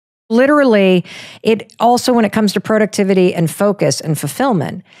Literally, it also, when it comes to productivity and focus and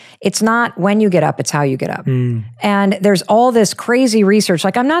fulfillment, it's not when you get up, it's how you get up. And there's all this crazy research.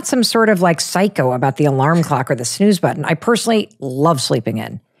 Like, I'm not some sort of like psycho about the alarm clock or the snooze button. I personally love sleeping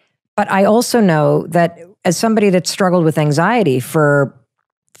in. But I also know that as somebody that struggled with anxiety for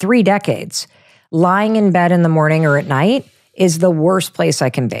 3 decades, lying in bed in the morning or at night is the worst place I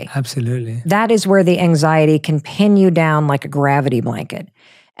can be. Absolutely. That is where the anxiety can pin you down like a gravity blanket.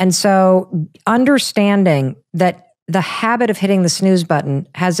 And so understanding that the habit of hitting the snooze button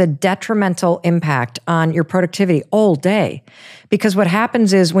has a detrimental impact on your productivity all day. Because what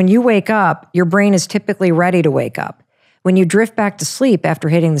happens is when you wake up, your brain is typically ready to wake up. When you drift back to sleep after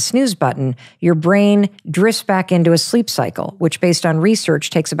hitting the snooze button, your brain drifts back into a sleep cycle, which based on research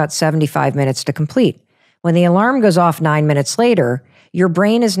takes about 75 minutes to complete. When the alarm goes off 9 minutes later, your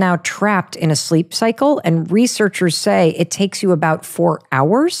brain is now trapped in a sleep cycle, and researchers say it takes you about 4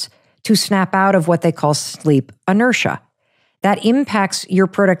 hours to snap out of what they call sleep inertia. That impacts your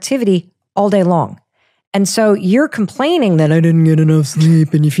productivity all day long. And so you're complaining that I didn't get enough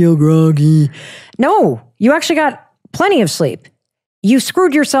sleep and you feel groggy. No, you actually got plenty of sleep. You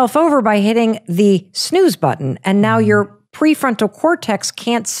screwed yourself over by hitting the snooze button, and now your prefrontal cortex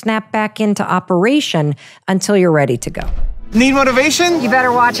can't snap back into operation until you're ready to go. Need motivation? You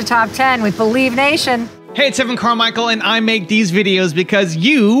better watch a Top 10 with Believe Nation. Hey, it's Carmichael, and I make these videos because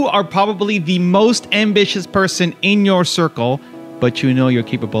you are probably the most ambitious person in your circle, but you know you're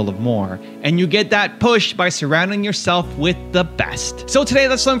capable of more. And you get that push by surrounding yourself with the best. So today,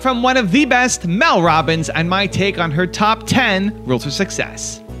 let's learn from one of the best, Mel Robbins, and my take on her top 10 rules for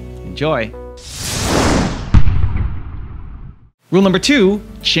success. Enjoy. Rule number 2,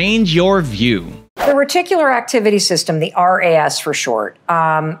 change your view. The reticular activity system, the RAS for short,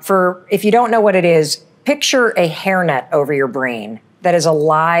 if you don't know what it is, picture a hairnet over your brain that is a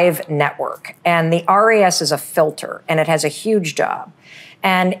live network. And the RAS is a filter, and it has a huge job.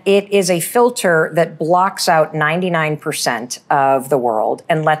 And it is a filter that blocks out 99% of the world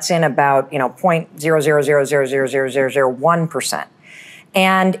and lets in about, 0.000000001%.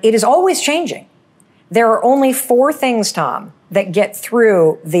 And it is always changing. There are only 4 things, Tom, that get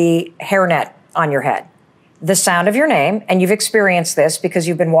through the hairnet on your head. The sound of your name, and you've experienced this because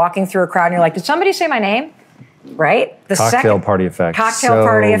you've been walking through a crowd and you're like, did somebody say my name? Right? The cocktail party effect. Cocktail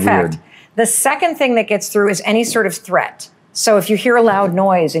party effect. Weird. The second thing that gets through is any sort of threat. So if you hear a loud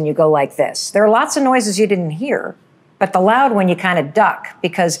noise and you go like this, there are lots of noises you didn't hear, but the loud one you kind of duck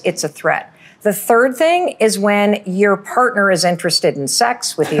because it's a threat. The third thing is when your partner is interested in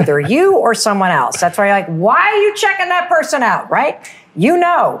sex with either you or someone else. That's why you're like, why are you checking that person out, right? You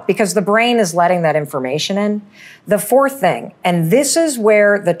know, because the brain is letting that information in. The fourth thing, and this is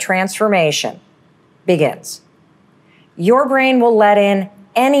where the transformation begins. Your brain will let in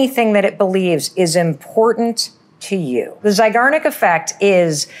anything that it believes is important to you. The Zeigarnik effect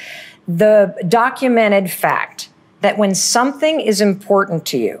is the documented fact that when something is important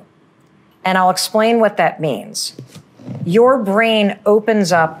to you, and I'll explain what that means, your brain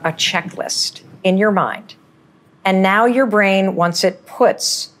opens up a checklist in your mind. And now your brain, once it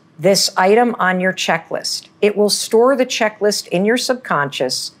puts this item on your checklist, it will store the checklist in your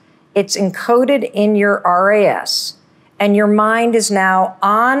subconscious. It's encoded in your RAS. And your mind is now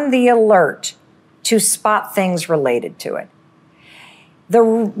on the alert to spot things related to it. The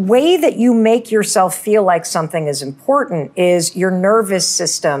way that you make yourself feel like something is important is your nervous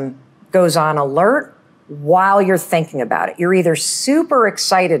system goes on alert while you're thinking about it. You're either super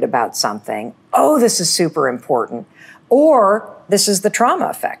excited about something, oh, this is super important, or this is the trauma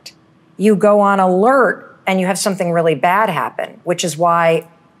effect. You go on alert and you have something really bad happen, which is why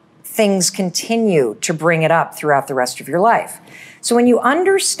things continue to bring it up throughout the rest of your life. So when you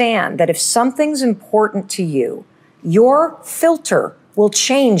understand that if something's important to you, your filter will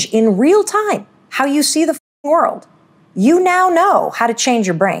change in real time how you see the world. You now know how to change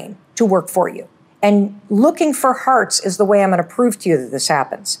your brain to work for you. And looking for hearts is the way I'm going to prove to you that this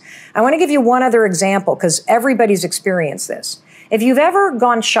happens. I want to give you one other example because everybody's experienced this. If you've ever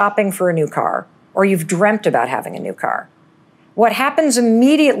gone shopping for a new car or you've dreamt about having a new car, what happens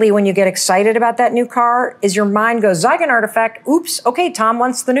immediately when you get excited about that new car is your mind goes, Zeigarnik effect, oops, okay, Tom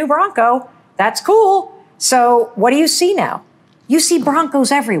wants the new Bronco. That's cool. So what do you see now? You see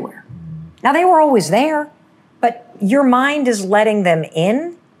Broncos everywhere. Now, they were always there, but your mind is letting them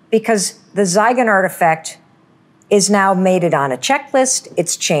in because the Zeigarnik effect is now made it on a checklist.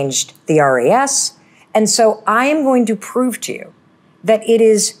 It's changed the RAS. And so I am going to prove to you that it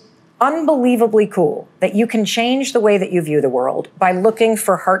is unbelievably cool that you can change the way that you view the world by looking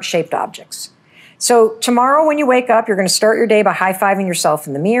for heart-shaped objects. So tomorrow when you wake up, you're going to start your day by high-fiving yourself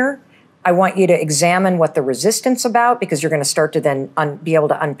in the mirror. I want you to examine what the resistance about, because you're going to start to then be able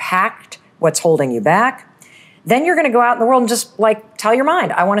to unpack what's holding you back. Then you're going to go out in the world and just like tell your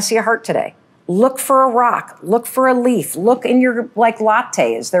mind, I want to see a heart today. Look for a rock, look for a leaf, look in your like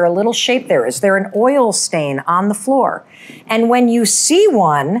latte. Is there a little shape there? Is there an oil stain on the floor? And when you see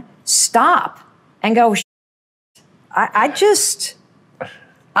one, stop and go,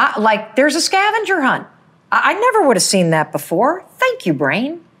 like there's a scavenger hunt. I never would have seen that before. Thank you,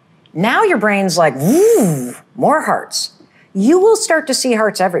 brain. Now your brain's like, woo, more hearts. You will start to see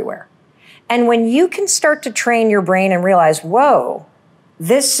hearts everywhere. And when you can start to train your brain and realize, whoa,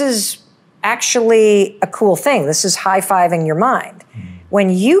 this is actually a cool thing. This is high-fiving your mind. When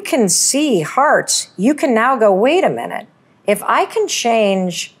you can see hearts, you can now go, wait a minute. If I can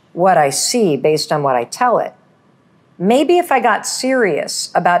change what I see based on what I tell it, maybe if I got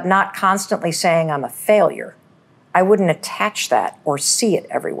serious about not constantly saying I'm a failure, I wouldn't attach that or see it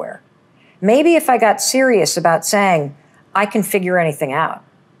everywhere. Maybe if I got serious about saying, I can figure anything out.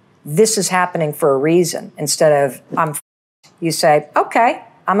 This is happening for a reason. Instead of, you say, okay,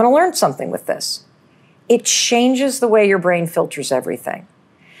 I'm going to learn something with this. It changes the way your brain filters everything.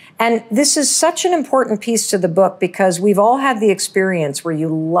 And this is such an important piece to the book because we've all had the experience where you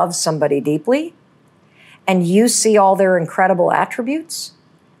love somebody deeply and you see all their incredible attributes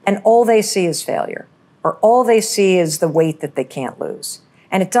and all they see is failure, or all they see is the weight that they can't lose.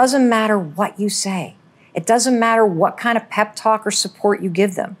 And it doesn't matter what you say. It doesn't matter what kind of pep talk or support you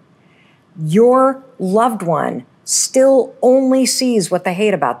give them. Your loved one still only sees what they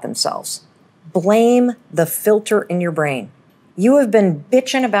hate about themselves. Blame the filter in your brain. You have been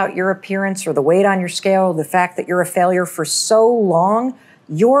bitching about your appearance or the weight on your scale, or the fact that you're a failure for so long,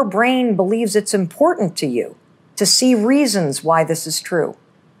 your brain believes it's important to you to see reasons why this is true.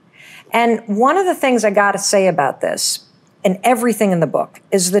 And one of the things I got to say about this, and everything in the book,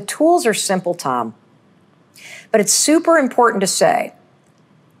 is the tools are simple, Tom. But it's super important to say,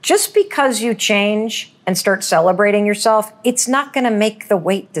 just because you change and start celebrating yourself, it's not going to make the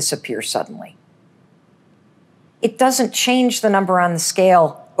weight disappear suddenly. It doesn't change the number on the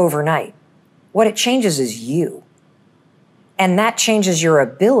scale overnight. What it changes is you. And that changes your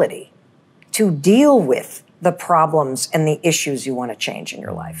ability to deal with the problems and the issues you want to change in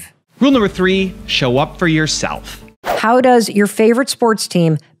your life. Rule number 3, show up for yourself. How does your favorite sports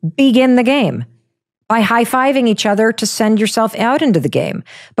team begin the game? By high-fiving each other to send yourself out into the game.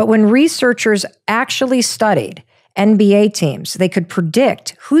 But when researchers actually studied NBA teams, they could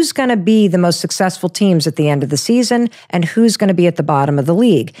predict who's going to be the most successful teams at the end of the season and who's going to be at the bottom of the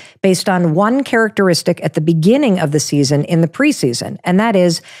league based on one characteristic at the beginning of the season in the preseason. And that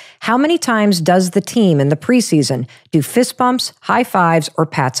is, how many times does the team in the preseason do fist bumps, high fives, or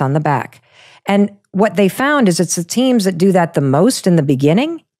pats on the back? And what they found is it's the teams that do that the most in the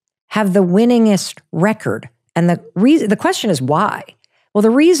beginning have the winningest record. And the question is why? Well, the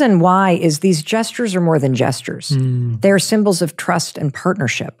reason why is these gestures are more than gestures. They are symbols of trust and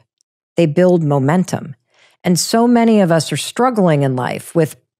partnership. They build momentum. And so many of us are struggling in life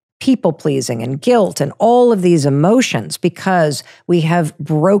with people-pleasing and guilt and all of these emotions because we have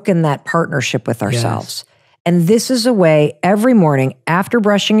broken that partnership with ourselves. Yes. And this is a way every morning after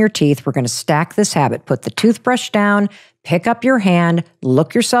brushing your teeth, we're going to stack this habit. Put the toothbrush down, pick up your hand,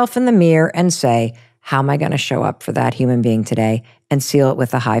 look yourself in the mirror and say, how am I going to show up for that human being today? And seal it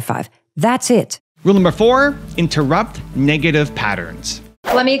with a high five. That's it. Rule number 4, interrupt negative patterns.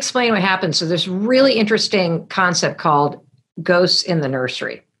 Let me explain what happens. So there's a really interesting concept called ghosts in the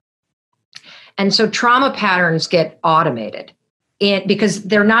nursery. And so trauma patterns get automated because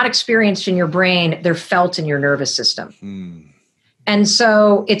they're not experienced in your brain, they're felt in your nervous system. And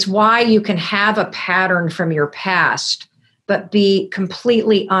so it's why you can have a pattern from your past, but be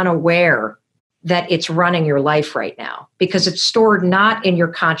completely unaware that it's running your life right now because it's stored not in your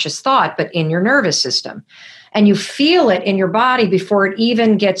conscious thought, but in your nervous system. And you feel it in your body before it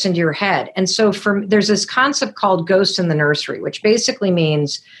even gets into your head. And so there's this concept called ghosts in the nursery, which basically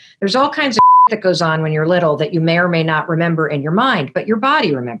means there's all kinds of that goes on when you're little that you may or may not remember in your mind, but your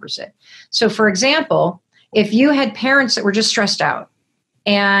body remembers it. So for example, if you had parents that were just stressed out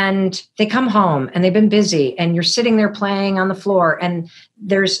and they come home and they've been busy and you're sitting there playing on the floor and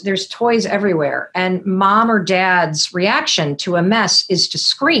there's toys everywhere and mom or dad's reaction to a mess is to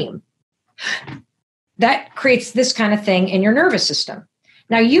scream, that creates this kind of thing in your nervous system.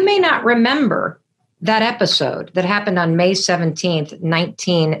 Now, you may not remember that episode that happened on May 17th,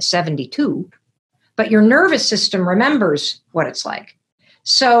 1972, but your nervous system remembers what it's like.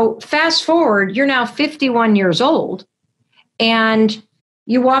 So fast forward, you're now 51 years old and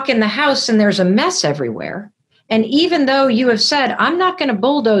you walk in the house and there's a mess everywhere. And even though you have said, I'm not going to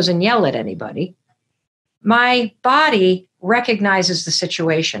bulldoze and yell at anybody, my body recognizes the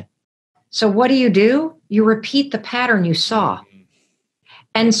situation. So what do? You repeat the pattern you saw.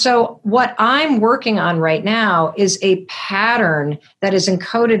 And so what I'm working on right now is a pattern that is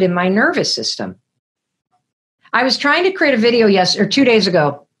encoded in my nervous system. I was trying to create a video 2 days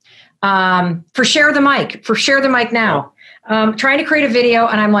ago for Share the Mic now. Trying to create a video,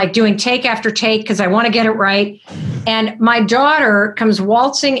 and I'm like doing take after take because I want to get it right. And my daughter comes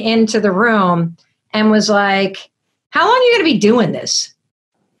waltzing into the room and was like, how long are you going to be doing this?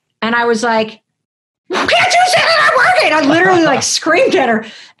 And I was like, can't you see that I'm working? I literally like screamed at her.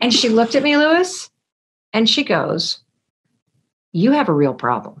 And she looked at me, Lewis, and she goes, you have a real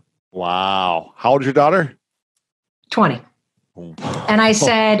problem. Wow. How old is your daughter? 20. And I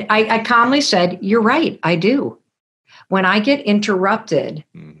said, I calmly said, you're right, I do. When I get interrupted,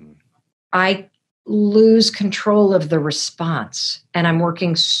 I lose control of the response. And I'm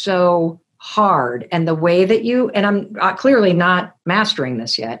working so hard. And the way that and I'm clearly not mastering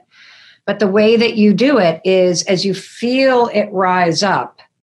this yet, but the way that you do it is as you feel it rise up,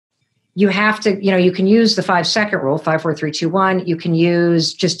 you have to, you can use the 5-second rule, 5, 4, 3, 2, 1. You can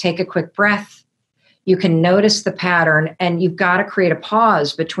use just take a quick breath. You can notice the pattern, and you've got to create a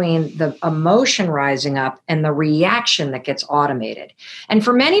pause between the emotion rising up and the reaction that gets automated. And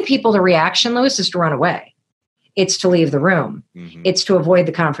for many people, the reaction, Lewis, is to run away. It's to leave the room. It's to avoid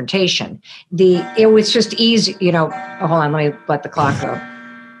the confrontation. It was just easy, hold on, let me let the clock go.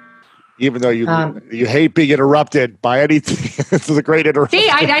 Even though you hate being interrupted by anything, this is a great interruption. See,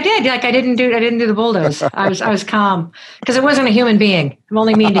 I did. Like I didn't do the bulldoze. I was calm because it wasn't a human being. I'm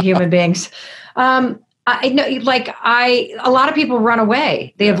only mean to human beings. A lot of people run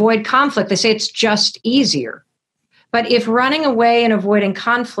away. They avoid conflict. They say it's just easier. But if running away and avoiding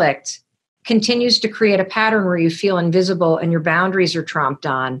conflict continues to create a pattern where you feel invisible and your boundaries are tromped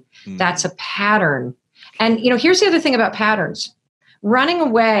on, that's a pattern. And, here's the other thing about patterns. Running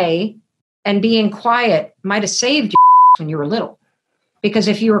away and being quiet might have saved you when you were little. Because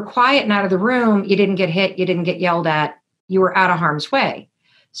if you were quiet and out of the room, you didn't get hit, you didn't get yelled at, you were out of harm's way.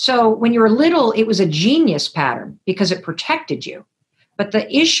 So when you were little, it was a genius pattern because it protected you. But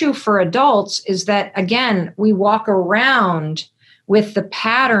the issue for adults is that, again, we walk around with the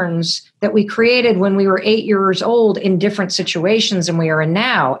patterns that we created when we were 8 years old in different situations than we are in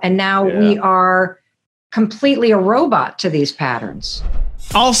now. And now we are completely a robot to these patterns.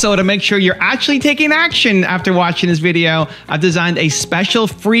 Also, to make sure you're actually taking action after watching this video, I've designed a special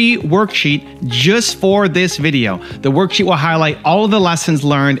free worksheet just for this video. The worksheet will highlight all of the lessons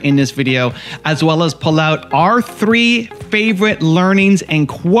learned in this video, as well as pull out our 3 favorite learnings and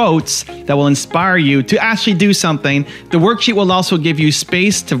quotes that will inspire you to actually do something. The worksheet will also give you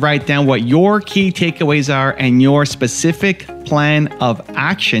space to write down what your key takeaways are and your specific plan of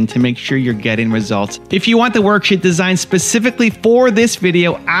action to make sure you're getting results. If you want the worksheet designed specifically for this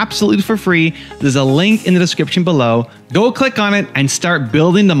video, absolutely for free, there's a link in the description below. Go click on it and start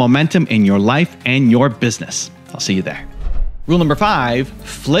building the momentum in your life and your business. I'll see you there. Rule number 5,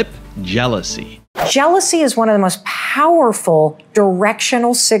 flip jealousy. Jealousy is one of the most powerful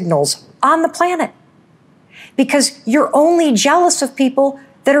directional signals on the planet because you're only jealous of people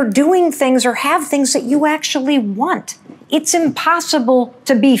that are doing things or have things that you actually want. It's impossible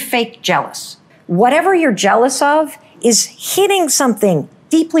to be fake jealous. Whatever you're jealous of is hitting something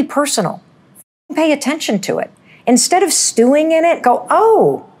deeply personal. Pay attention to it. Instead of stewing in it, go,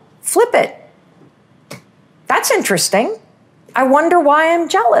 oh, flip it. That's interesting. I wonder why I'm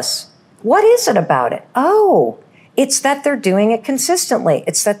jealous. What is it about it? Oh, it's that they're doing it consistently.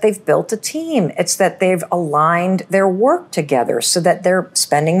 It's that they've built a team. It's that they've aligned their work together so that they're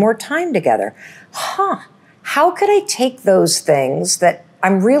spending more time together. How could I take those things that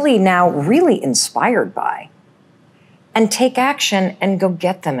I'm really now really inspired by and take action and go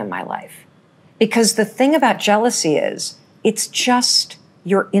get them in my life? Because the thing about jealousy is it's just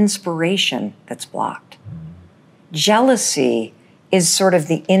your inspiration that's blocked. Jealousy is sort of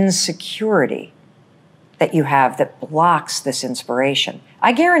the insecurity that you have that blocks this inspiration.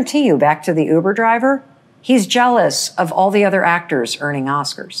 I guarantee you, back to the Uber driver, he's jealous of all the other actors earning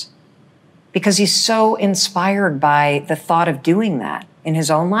Oscars because he's so inspired by the thought of doing that in his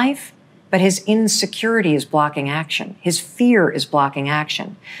own life, but his insecurity is blocking action. His fear is blocking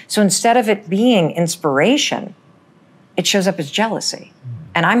action. So instead of it being inspiration, it shows up as jealousy.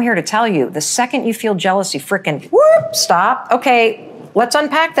 And I'm here to tell you, the second you feel jealousy, frickin' whoop, stop. Okay, let's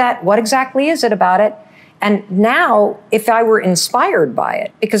unpack that. What exactly is it about it? And now, if I were inspired by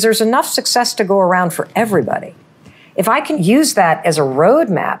it, because there's enough success to go around for everybody, If I can use that as a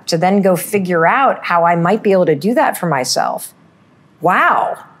roadmap to then go figure out how I might be able to do that for myself,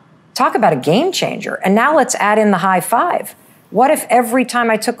 wow, talk about a game changer. And now let's add in the high five. What if every time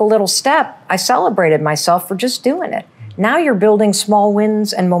I took a little step, I celebrated myself for just doing it? Now you're building small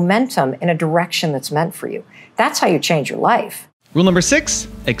wins and momentum in a direction that's meant for you. That's how you change your life. Rule number 6,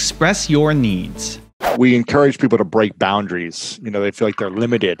 express your needs. We encourage people to break boundaries. They feel like they're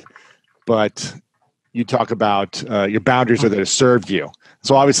limited, but you talk about your boundaries are there to serve you.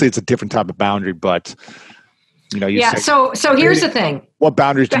 So obviously it's a different type of boundary, but say, so here's the thing. What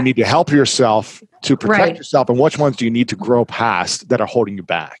boundaries do you need to help yourself to protect yourself, and which ones do you need to grow past that are holding you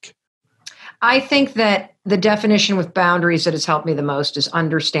back? I think that the definition with boundaries that has helped me the most is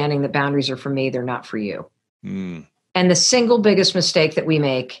understanding that boundaries are for me, they're not for you. And the single biggest mistake that we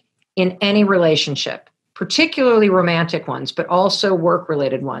make in any relationship, particularly romantic ones, but also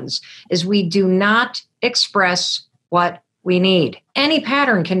work-related ones, is we do not express what we need. Any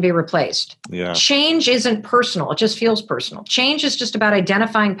pattern can be replaced. Yeah. Change isn't personal. It just feels personal. Change is just about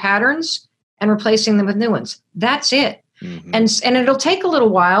identifying patterns and replacing them with new ones. That's it. Mm-hmm. And it'll take a little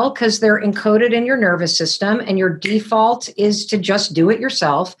while because they're encoded in your nervous system, and your default is to just do it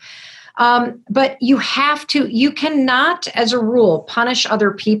yourself. But you cannot, as a rule, punish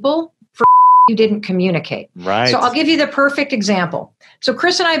other people for you didn't communicate. Right. So I'll give you the perfect example. So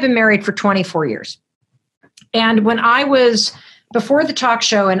Chris and I have been married for 24 years. And when I was before the talk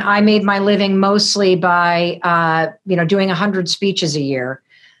show and I made my living mostly by, doing 100 speeches a year,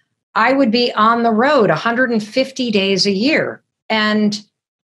 I would be on the road 150 days a year. And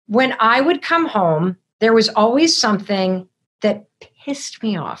when I would come home, there was always something that pissed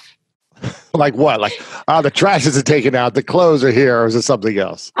me off. Like what? Like, the trash isn't taken out, the clothes are here, or is it something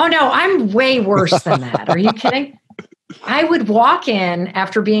else? Oh, no, I'm way worse than that. Are you kidding? I would walk in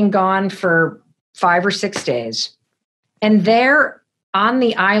after being gone for 5 or 6 days, and there on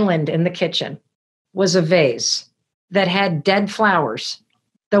the island in the kitchen was a vase that had dead flowers,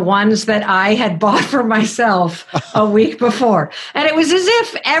 the ones that I had bought for myself a week before. And it was as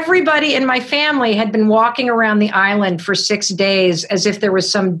if everybody in my family had been walking around the island for 6 days as if there was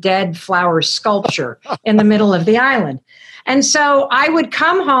some dead flower sculpture in the middle of the island. And so I would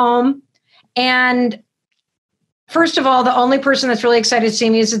come home, and first of all, the only person that's really excited to see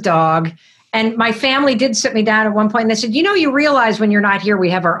me is a dog. And my family did sit me down at one point and they said, you realize when you're not here, we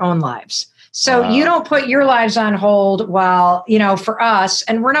have our own lives. So you don't put your lives on hold while, for us,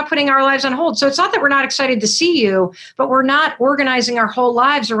 and we're not putting our lives on hold. So it's not that we're not excited to see you, but we're not organizing our whole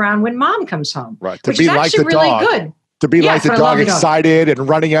lives around when mom comes home. Right. Which is actually really good. To be like the dog, excited and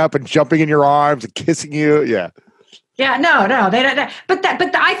running up and jumping in your arms and kissing you. Yeah. Yeah, no, they don't. But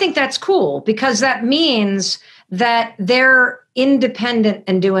I think that's cool because that means that they're independent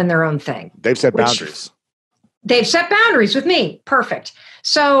and doing their own thing. They've set boundaries. They've set boundaries with me. Perfect.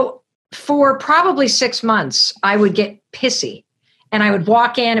 So for probably 6 months, I would get pissy and I would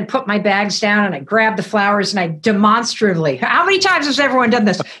walk in and put my bags down and I grab the flowers and I demonstratively, how many times has everyone done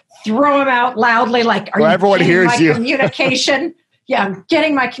this? Throw them out loudly like, everyone hears you. Communication. Yeah, I'm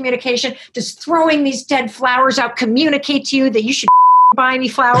getting my communication, just throwing these dead flowers out, communicate to you that you should buy me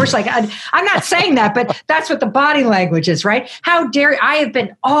flowers. Like, I'm not saying that, but that's what the body language is, right? How dare I have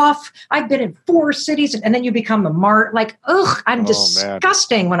been off. I've been in 4 cities and then you become a mart. Like, I'm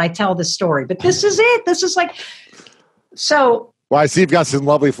disgusting when I tell this story, but this is it. This is like, so. Well, I see you've got some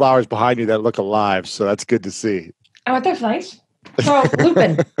lovely flowers behind you that look alive. So that's good to see. Oh, they're nice. So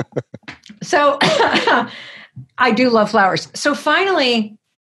Lupin. So I do love flowers. So finally,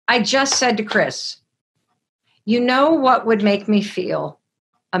 I just said to Chris, you know what would make me feel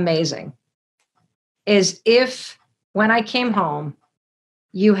amazing is if when I came home,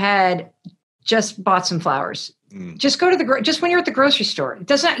 you had just bought some flowers. Just go to just when you're at the grocery store.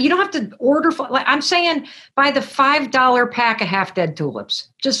 You don't have to order. Like I'm saying, buy the $5 pack of half dead tulips,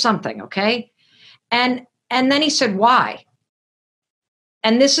 just something. Okay. And then he said, why?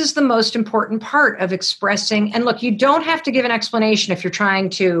 And this is the most important part of expressing. And look, you don't have to give an explanation if you're trying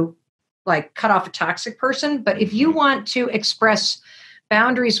to like cut off a toxic person. But if you want to express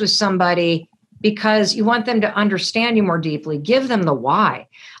boundaries with somebody because you want them to understand you more deeply, give them the why.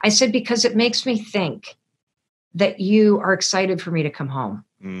 I said, because it makes me think that you are excited for me to come home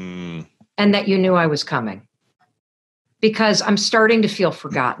and that you knew I was coming because I'm starting to feel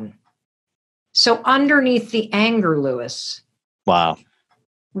forgotten. So underneath the anger, Lewis. Wow.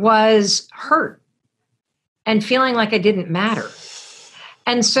 Was hurt and feeling like I didn't matter.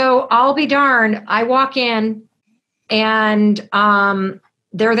 And so I'll be darned, I walk in and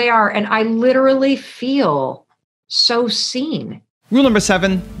there they are. And I literally feel so seen. Rule number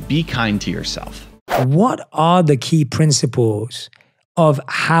 7, be kind to yourself. what are the key principles of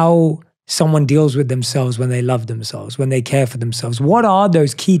how someone deals with themselves when they love themselves, when they care for themselves? What are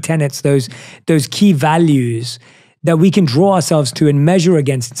those key tenets, those key values that we can draw ourselves to and measure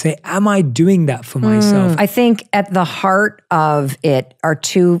against and say, am I doing that for myself? I think at the heart of it are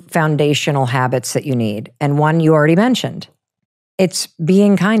two foundational habits that you need. And one you already mentioned. It's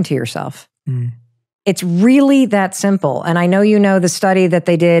being kind to yourself. It's really that simple. And I know you know the study that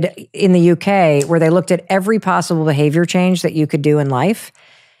they did in the UK where they looked at every possible behavior change that you could do in life.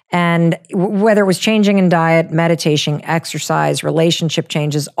 And whether it was changing in diet, meditation, exercise, relationship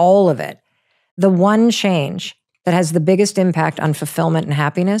changes, all of it. The one change that has the biggest impact on fulfillment and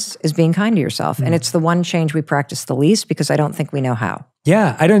happiness is being kind to yourself. And it's the one change we practice the least because I don't think we know how.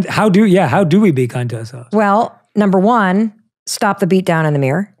 Yeah, how do we be kind to ourselves? Well, number one, stop the beat down in the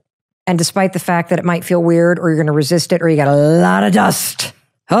mirror. And despite the fact that it might feel weird or you're going to resist it or you got a lot of dust.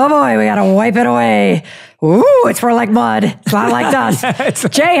 Oh boy, we got to wipe it away. Ooh, it's more like mud. It's not like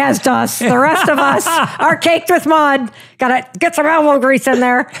dust. Jay has dust. The rest of us are caked with mud. Got to get some elbow grease in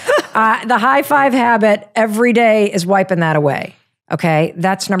there. The high five habit every day is wiping that away. Okay,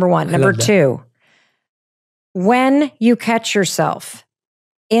 that's number one. Number two, when you catch yourself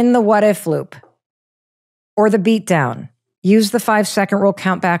in the what if loop or the beat down, use the 5-second rule,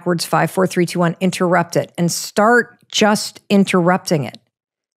 count backwards, 5, 4, 3, 2, 1, interrupt it, and start just interrupting it.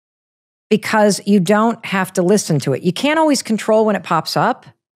 Because you don't have to listen to it. You can't always control when it pops up,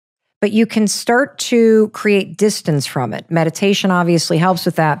 but you can start to create distance from it. Meditation obviously helps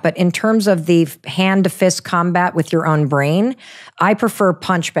with that, but in terms of the hand-to-fist combat with your own brain, I prefer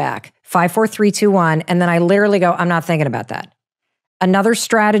punch back, 5, 4, 3, 2, 1, and then I literally go, I'm not thinking about that. Another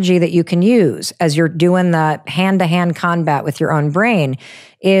strategy that you can use as you're doing the hand-to-hand combat with your own brain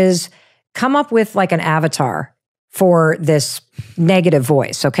is come up with like an avatar for this negative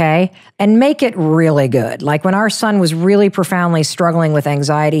voice, okay? And make it really good. Like when our son was really profoundly struggling with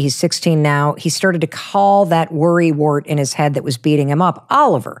anxiety, he's 16 now, he started to call that worry wart in his head that was beating him up,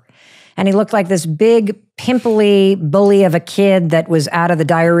 Oliver. And he looked like this big, pimply bully of a kid that was out of the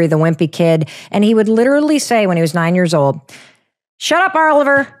Diary of the Wimpy Kid. And he would literally say when he was 9 years old, "Shut up,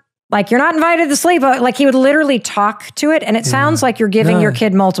 Oliver. Like, you're not invited to sleep." Like, he would literally talk to it. And it sounds like you're giving your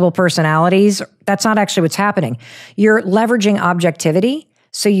kid multiple personalities. That's not actually what's happening. You're leveraging objectivity.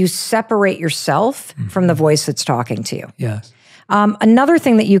 So you separate yourself from the voice that's talking to you. Yes. Another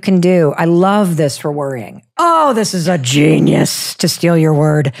thing that you can do, I love this for worrying. Oh, this is a genius, to steal your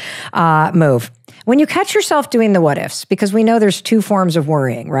word, move. When you catch yourself doing the what ifs, because we know there's two forms of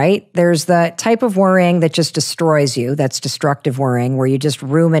worrying, right? There's the type of worrying that just destroys you. That's destructive worrying, where you just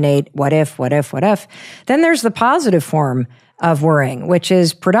ruminate, what if, what if, what if. Then there's the positive form of worrying, which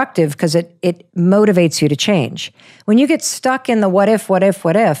is productive because it motivates you to change. When you get stuck in the what if, what if,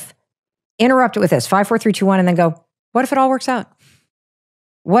 what if, interrupt it with this, 5, 4, 3, 2, 1, and then go, what if it all works out?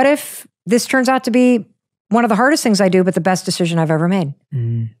 What if this turns out to be one of the hardest things I do, but the best decision I've ever made?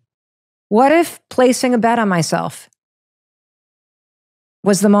 What if placing a bet on myself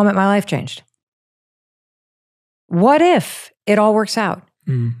was the moment my life changed? What if it all works out?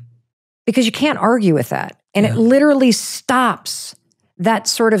 Because you can't argue with that. And it literally stops that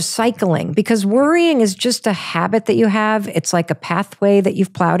sort of cycling, because worrying is just a habit that you have. It's like a pathway that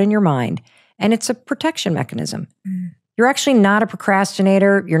you've plowed in your mind, and it's a protection mechanism. You're actually not a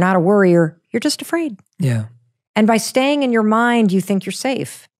procrastinator. You're not a worrier. You're just afraid. Yeah. And by staying in your mind, you think you're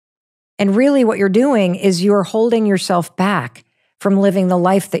safe. And really what you're doing is you're holding yourself back from living the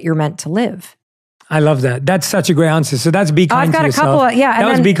life that you're meant to live. I love that. That's such a great answer. So that's be kind to yourself. I've got a couple of, That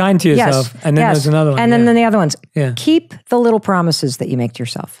was be kind to yourself. And then there's another one. And then the other ones. Keep the little promises that you make to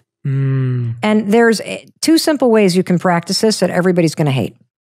yourself. And there's two simple ways you can practice this that everybody's going to hate.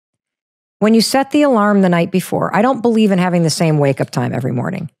 When you set the alarm the night before, I don't believe in having the same wake-up time every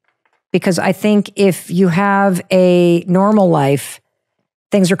morning, because I think if you have a normal life,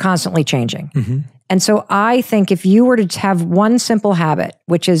 things are constantly changing. And so I think if you were to have one simple habit,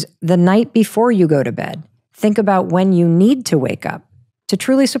 which is the night before you go to bed, think about when you need to wake up to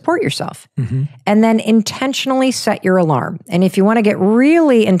truly support yourself. And then intentionally set your alarm. And if you want to get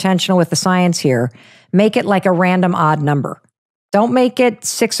really intentional with the science here, make it like a random odd number. Don't make it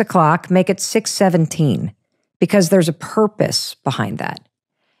 6 o'clock, make it 6:17, because there's a purpose behind that.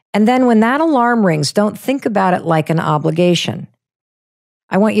 And then when that alarm rings, don't think about it like an obligation.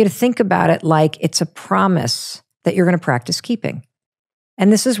 I want you to think about it like it's a promise that you're going to practice keeping.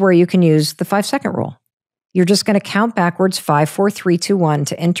 And this is where you can use the 5-second rule. You're just going to count backwards, 5, 4, 3, 2, 1,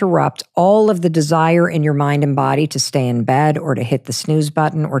 to interrupt all of the desire in your mind and body to stay in bed or to hit the snooze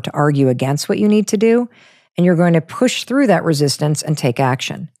button or to argue against what you need to do. And you're going to push through that resistance and take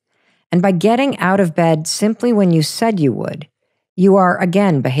action. And by getting out of bed simply when you said you would, you are,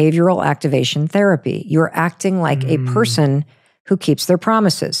 again, behavioral activation therapy. You're acting like a person who keeps their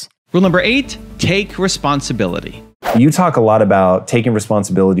promises. Rule number 8, take responsibility. You talk a lot about taking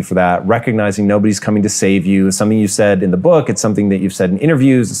responsibility for that, recognizing nobody's coming to save you. It's something you said in the book. It's something that you've said in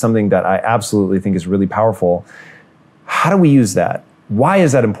interviews. It's something that I absolutely think is really powerful. How do we use that? Why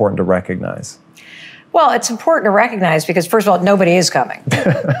is that important to recognize? Well, it's important to recognize because, first of all, nobody is coming.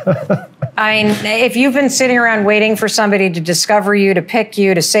 I mean, if you've been sitting around waiting for somebody to discover you, to pick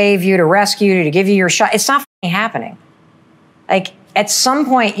you, to save you, to rescue you, to give you your shot, it's not happening. Like, at some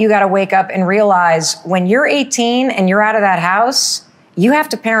point, you got to wake up and realize when you're 18 and you're out of that house, you have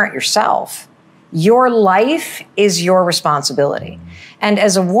to parent yourself. Your life is your responsibility. And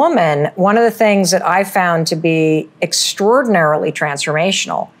as a woman, one of the things that I found to be extraordinarily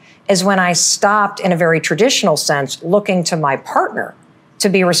transformational is when I stopped, in a very traditional sense, looking to my partner to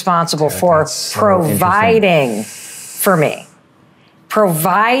be responsible for providing for me,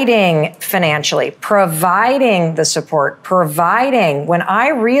 providing financially, providing the support, providing. When I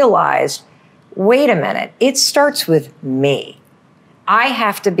realized, wait a minute, it starts with me. I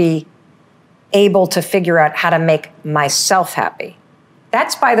have to be able to figure out how to make myself happy.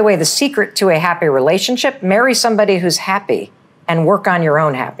 That's, by the way, the secret to a happy relationship. Marry somebody who's happy and work on your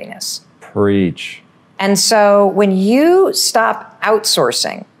own happiness. Preach. And so when you stop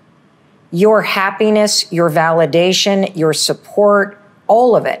outsourcing your happiness, your validation, your support,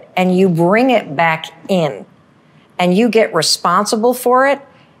 all of it, and you bring it back in and you get responsible for it,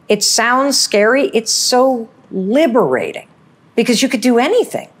 it sounds scary. It's so liberating because you could do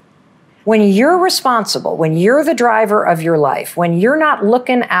anything. When you're responsible, when you're the driver of your life, when you're not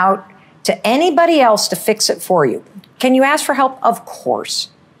looking out to anybody else to fix it for you, can you ask for help? Of course.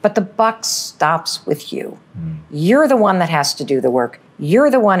 But the buck stops with you. You're the one that has to do the work.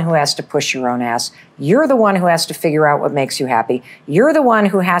 You're the one who has to push your own ass. You're the one who has to figure out what makes you happy. You're the one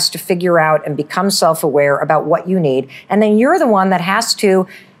who has to figure out and become self-aware about what you need. And then you're the one that has to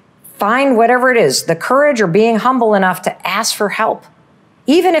find whatever it is, the courage or being humble enough to ask for help.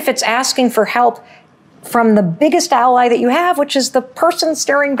 Even if it's asking for help from the biggest ally that you have, which is the person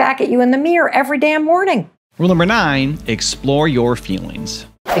staring back at you in the mirror every damn morning. Rule number 9, explore your feelings.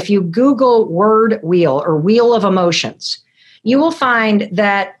 If you Google word wheel or wheel of emotions, you will find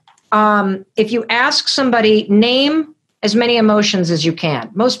that if you ask somebody, name as many emotions as you can.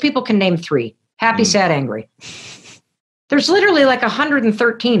 Most people can name 3, happy, sad, angry. There's literally like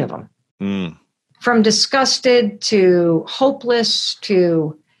 113 of them. From disgusted to hopeless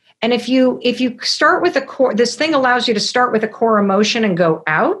to, and if you start with a core, this thing allows you to start with a core emotion and go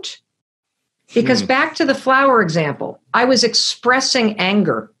out. Because back to the flower example, I was expressing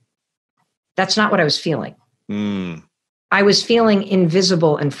anger. That's not what I was feeling. I was feeling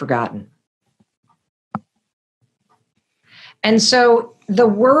invisible and forgotten. And so the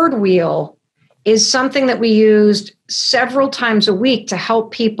word wheel is something that we used several times a week to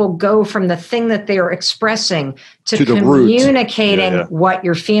help people go from the thing that they are expressing to communicating what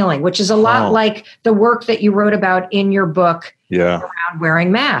you're feeling, which is a lot like the work that you wrote about in your book around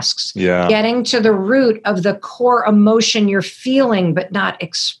wearing masks. Getting to the root of the core emotion you're feeling but not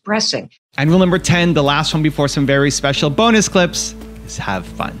expressing. And rule number 10, the last one before some very special bonus clips, is have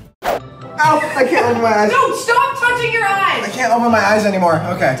fun. Ow, I can't open my eyes. No, stop touching your eyes. I can't open my eyes anymore.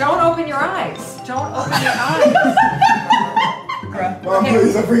 Okay. Don't open your eyes. Don't open your eyes. Mom,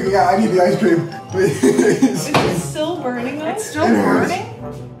 please, I'm freaking out. I need the ice cream. Please. Is it still burning though? It's still burning?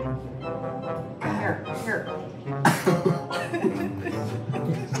 Here.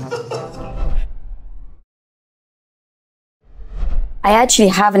 I actually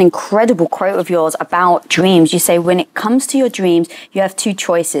have an incredible quote of yours about dreams. You say, when it comes to your dreams, you have 2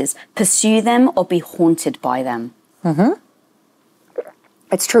 choices: pursue them or be haunted by them.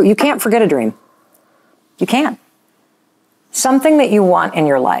 It's true. You can't forget a dream. You can't. Something that you want in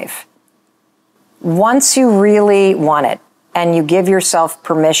your life, once you really want it and you give yourself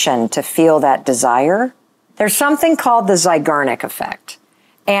permission to feel that desire, there's something called the Zeigarnik effect.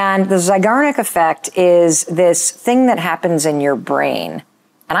 And the Zeigarnik effect is this thing that happens in your brain.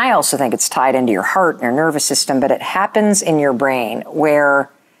 And I also think it's tied into your heart and your nervous system, but it happens in your brain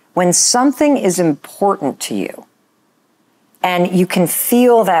where when something is important to you and you can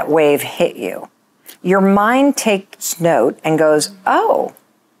feel that wave hit you, your mind takes note and goes, oh,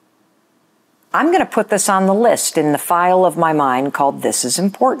 I'm going to put this on the list in the file of my mind called This Is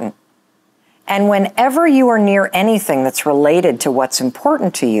Important. And whenever you are near anything that's related to what's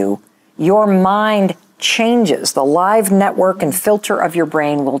important to you, your mind changes. The live network and filter of your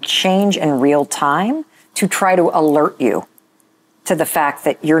brain will change in real time to try to alert you to the fact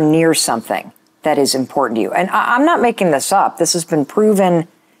that you're near something that is important to you. And I'm not making this up. This has been proven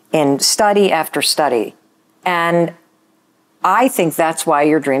in study after study. And I think that's why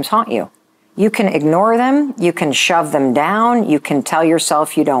your dreams haunt you. You can ignore them. You can shove them down. You can tell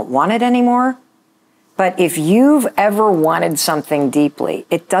yourself you don't want it anymore. But if you've ever wanted something deeply,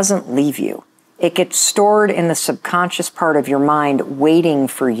 it doesn't leave you. It gets stored in the subconscious part of your mind, waiting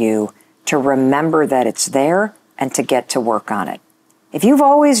for you to remember that it's there and to get to work on it. If you've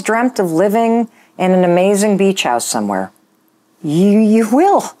always dreamt of living in an amazing beach house somewhere, you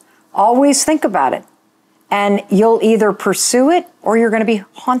will always think about it. And you'll either pursue it or you're going to be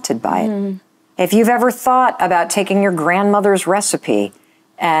haunted by it. If you've ever thought about taking your grandmother's recipe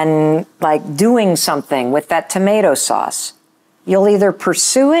and like doing something with that tomato sauce, you'll either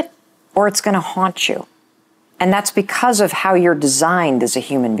pursue it or it's going to haunt you. And that's because of how you're designed as a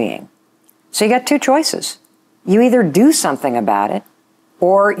human being. So you got two choices. You either do something about it,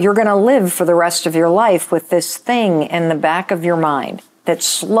 or you're going to live for the rest of your life with this thing in the back of your mind that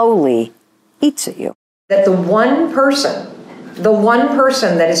slowly eats at you. That the one person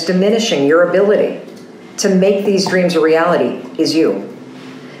that is diminishing your ability to make these dreams a reality is you.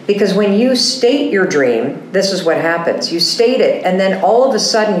 Because when you state your dream, this is what happens. You state it, and then all of a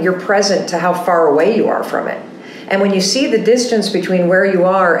sudden you're present to how far away you are from it. And when you see the distance between where you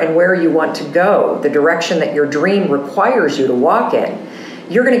are and where you want to go, the direction that your dream requires you to walk in,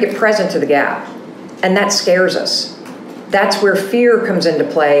 you're going to get present to the gap. And that scares us. That's where fear comes into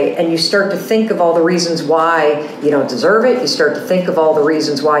play, and you start to think of all the reasons why you don't deserve it. You start to think of all the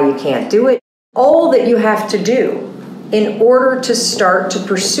reasons why you can't do it. All that you have to do in order to start to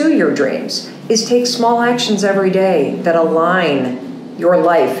pursue your dreams is take small actions every day that align your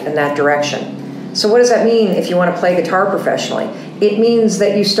life in that direction. So what does that mean if you want to play guitar professionally? It means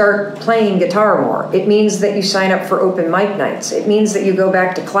that you start playing guitar more. It means that you sign up for open mic nights. It means that you go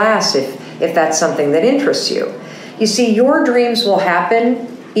back to class if that's something that interests you. You see, your dreams will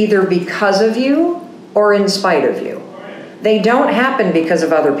happen either because of you or in spite of you. They don't happen because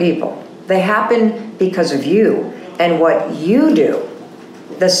of other people. They happen because of you and what you do.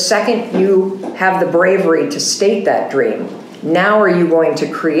 The second you have the bravery to state that dream, now are you going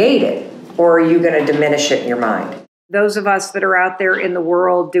to create it, or are you going to diminish it in your mind? Those of us that are out there in the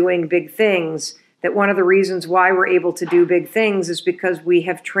world doing big things, that one of the reasons why we're able to do big things is because we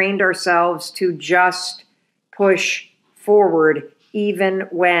have trained ourselves to just push forward even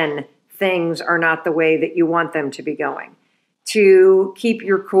when things are not the way that you want them to be going. To keep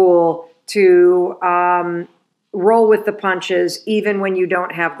your cool, to roll with the punches even when you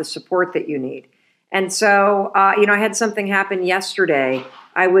don't have the support that you need. And so, I had something happen yesterday.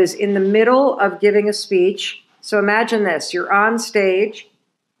 I was in the middle of giving a speech. So imagine this, you're on stage,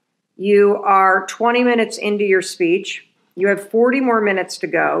 you are 20 minutes into your speech, you have 40 more minutes to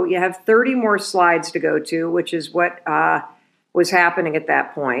go, you have 30 more slides to go to, which is what was happening at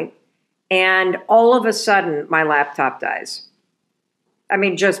that point. And all of a sudden, my laptop dies. I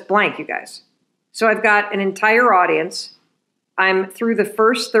mean, just blank, you guys. So I've got an entire audience. I'm through the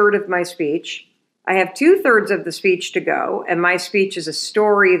first third of my speech. I have 2/3 of the speech to go, and my speech is a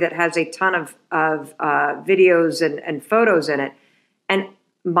story that has a ton of videos and photos in it. And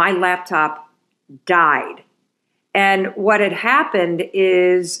my laptop died. And what had happened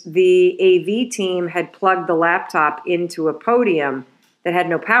is the AV team had plugged the laptop into a podium that had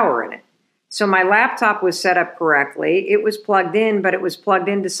no power in it. So my laptop was set up correctly. It was plugged in, but it was plugged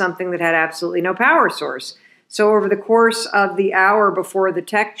into something that had absolutely no power source. So over the course of the hour before the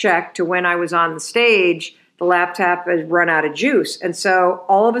tech check to when I was on the stage, the laptop had run out of juice. And so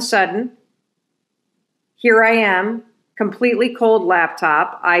all of a sudden, here I am, completely cold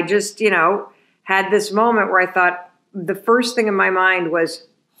laptop. I just, had this moment where I thought, the first thing in my mind was,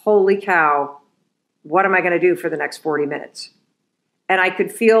 holy cow, what am I going to do for the next 40 minutes? And I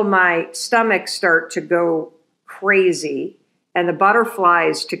could feel my stomach start to go crazy and the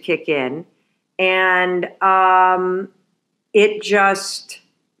butterflies to kick in. And it just,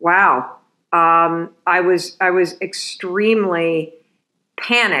 wow. I was extremely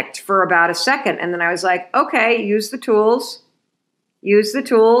panicked for about a second. And then I was like, okay, use the tools.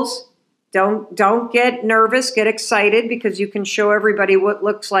 Don't get nervous, get excited, because you can show everybody what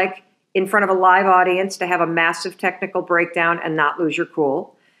looks like in front of a live audience to have a massive technical breakdown and not lose your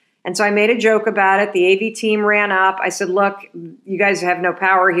cool. And so I made a joke about it. The AV team ran up. I said, look, you guys have no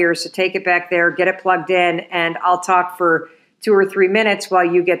power here, so take it back there, get it plugged in, and I'll talk for 2 or 3 minutes while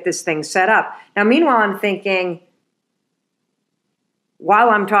you get this thing set up. Now, meanwhile, I'm thinking, while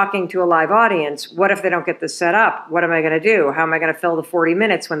I'm talking to a live audience, what if they don't get this set up? What am I going to do? How am I going to fill the 40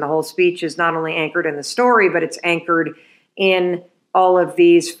 minutes when the whole speech is not only anchored in the story, but it's anchored in all of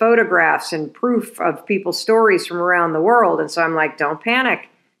these photographs and proof of people's stories from around the world. And so I'm like, don't panic.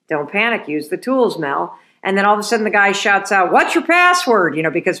 Don't panic. Use the tools, Mel. And then all of a sudden the guy shouts out, what's your password? You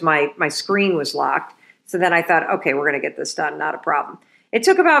know, because my screen was locked. So then I thought, okay, we're going to get this done. Not a problem. It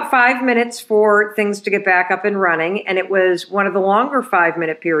took about 5 minutes for things to get back up and running. And it was one of the longer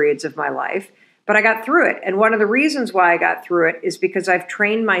 5-minute periods of my life. But I got through it. And one of the reasons why I got through it is because I've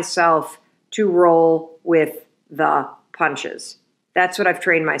trained myself to roll with the punches. That's what I've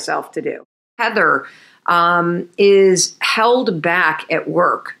trained myself to do. Heather is held back at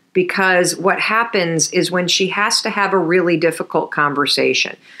work because what happens is when she has to have a really difficult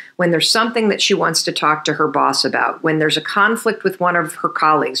conversation, when there's something that she wants to talk to her boss about, when there's a conflict with one of her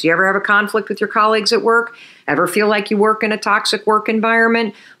colleagues. You ever have a conflict with your colleagues at work? Ever feel like you work in a toxic work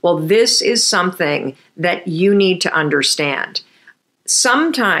environment? Well, this is something that you need to understand.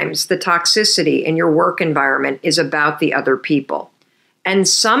 Sometimes the toxicity in your work environment is about the other people. And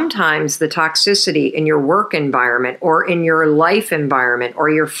sometimes the toxicity in your work environment or in your life environment or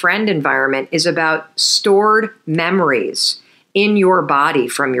your friend environment is about stored memories in your body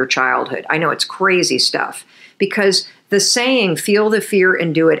from your childhood. I know it's crazy stuff because the saying, feel the fear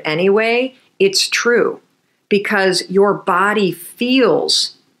and do it anyway, it's true because your body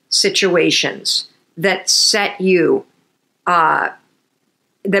feels situations that set you, that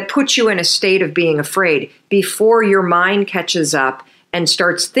put you in a state of being afraid before your mind catches up and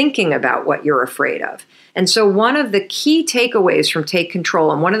starts thinking about what you're afraid of. And so one of the key takeaways from Take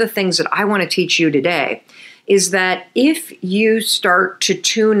Control, and one of the things that I want to teach you today, is that if you start to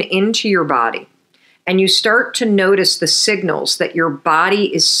tune into your body and you start to notice the signals that your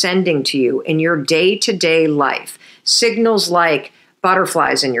body is sending to you in your day-to-day life, signals like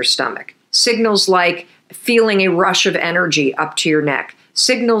butterflies in your stomach, signals like feeling a rush of energy up to your neck,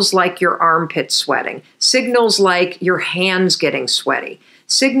 signals like your armpits sweating, signals like your hands getting sweaty,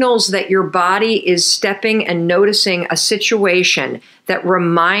 signals that your body is stepping and noticing a situation that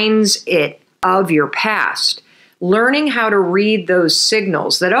reminds it of your past. Learning how to read those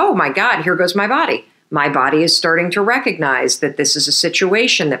signals that, oh my God, here goes my body. My body is starting to recognize that this is a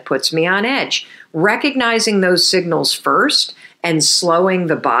situation that puts me on edge. Recognizing those signals first and slowing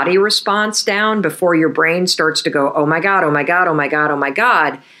the body response down before your brain starts to go, oh my God, oh my God, oh my God, oh my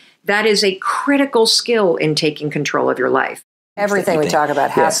God, that is a critical skill in taking control of your life. Everything we talk about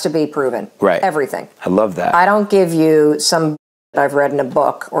has to be proven. Right. Everything. I love that. I don't give you some that I've read in a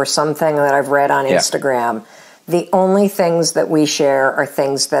book or something that I've read on Instagram. The only things that we share are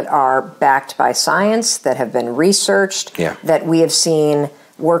things that are backed by science, that have been researched, that we have seen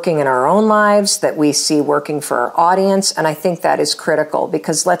working in our own lives, that we see working for our audience. And I think that is critical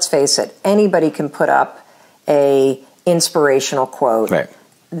because let's face it, anybody can put up a inspirational quote,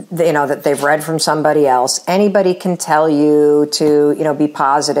 you know, that they've read from somebody else. Anybody can tell you to, you know, be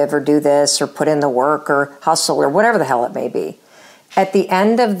positive or do this or put in the work or hustle or whatever the hell it may be. At the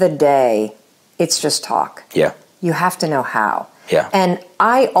end of the day, it's just talk. Yeah. You have to know how. Yeah. And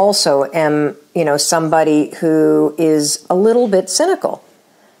I also am, you know, somebody who is a little bit cynical.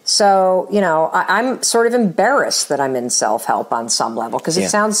 So, you know, I'm sort of embarrassed that I'm in self-help on some level because it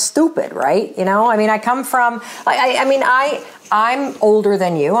sounds stupid, right? You know, I mean, I come from, I'm older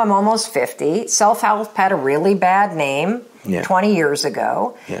than you. I'm almost 50. Self-help had a really bad name 20 years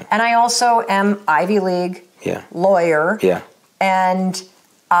ago. And I also am Ivy League lawyer. And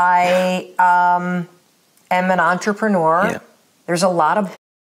I am an entrepreneur. There's a lot of,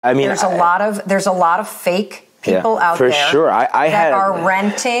 there's a lot of fake people out there that are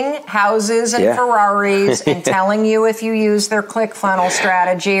renting houses and Ferraris and telling you if you use their ClickFunnels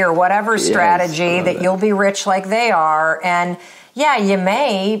strategy or whatever strategy that you'll be rich like they are. And yeah, you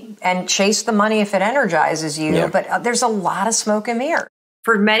may and chase the money if it energizes you, but there's a lot of smoke and mirrors.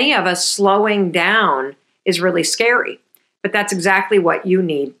 For many of us, slowing down is really scary, but that's exactly what you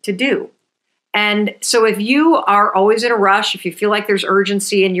need to do. And so if you are always in a rush, if you feel like there's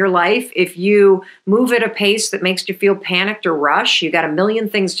urgency in your life, if you move at a pace that makes you feel panicked or rush, you got a million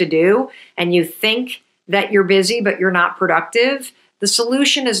things to do, and you think that you're busy but you're not productive, the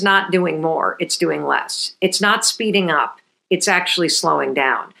solution is not doing more, it's doing less. It's not speeding up, it's actually slowing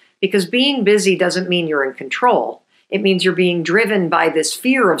down. Because being busy doesn't mean you're in control. It means you're being driven by this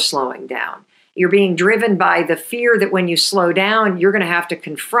fear of slowing down. You're being driven by the fear that when you slow down, you're going to have to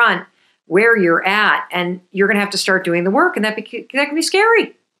confront where you're at, and you're going to have to start doing the work, and that can be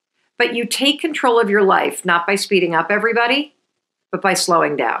scary. But you take control of your life, not by speeding up everybody, but by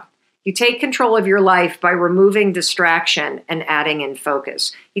slowing down. You take control of your life by removing distraction and adding in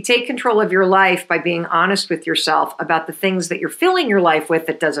focus. You take control of your life by being honest with yourself about the things that you're filling your life with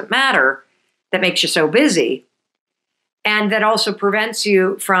that doesn't matter, that makes you so busy. And that also prevents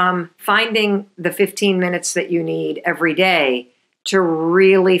you from finding the 15 minutes that you need every day to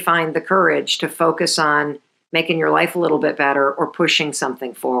really find the courage to focus on making your life a little bit better or pushing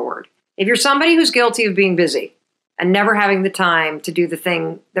something forward. If you're somebody who's guilty of being busy and never having the time to do the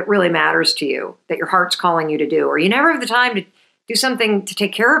thing that really matters to you, that your heart's calling you to do, or you never have the time to do something to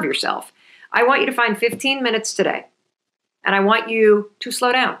take care of yourself, I want you to find 15 minutes today. And I want you to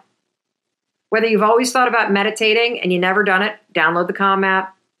slow down. Whether you've always thought about meditating and you've never done it, download the Calm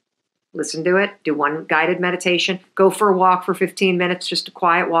app, listen to it, do one guided meditation, go for a walk for 15 minutes, just a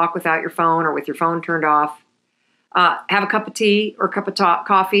quiet walk without your phone or with your phone turned off. Have a cup of tea or a cup of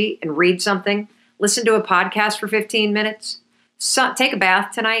coffee and read something. Listen to a podcast for 15 minutes. Take a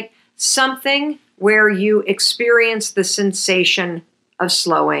bath tonight. Something where you experience the sensation of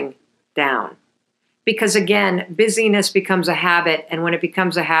slowing down. Because again, busyness becomes a habit, and when it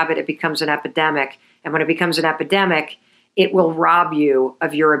becomes a habit, it becomes an epidemic. And when it becomes an epidemic, it will rob you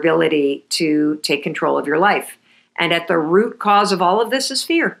of your ability to take control of your life. And at the root cause of all of this is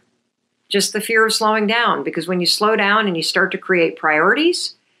fear. Just the fear of slowing down. Because when you slow down and you start to create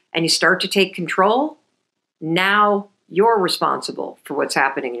priorities and you start to take control, now you're responsible for what's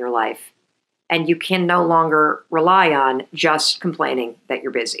happening in your life. And you can no longer rely on just complaining that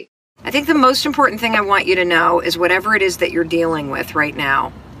you're busy. I think the most important thing I want you to know is whatever it is that you're dealing with right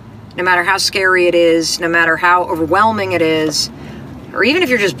now, no matter how scary it is, no matter how overwhelming it is, or even if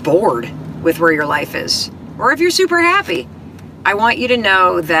you're just bored with where your life is, or if you're super happy, I want you to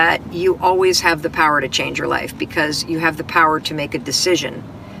know that you always have the power to change your life, because you have the power to make a decision,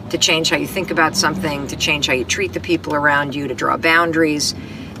 to change how you think about something, to change how you treat the people around you, to draw boundaries,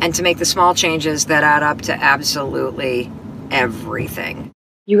 and to make the small changes that add up to absolutely everything.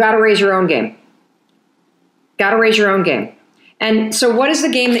 You got to raise your own game. Got to raise your own game. And so what is the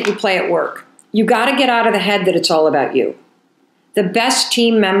game that you play at work? You got to get out of the head that it's all about you. The best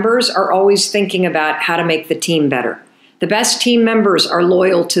team members are always thinking about how to make the team better. The best team members are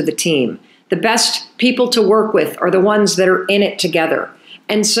loyal to the team. The best people to work with are the ones that are in it together.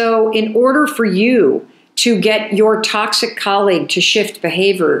 And so in order for you to get your toxic colleague to shift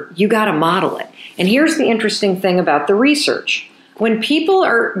behavior, you got to model it. And here's the interesting thing about the research. When people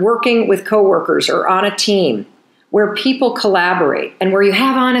are working with coworkers or on a team where people collaborate and where you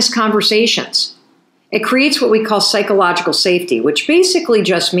have honest conversations, it creates what we call psychological safety, which basically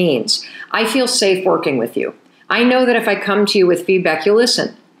just means I feel safe working with you. I know that if I come to you with feedback, you'll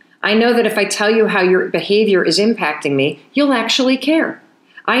listen. I know that if I tell you how your behavior is impacting me, you'll actually care.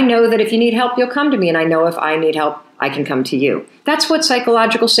 I know that if you need help, you'll come to me, and I know if I need help, I can come to you. That's what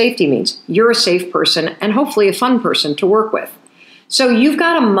psychological safety means. You're a safe person and hopefully a fun person to work with. So you've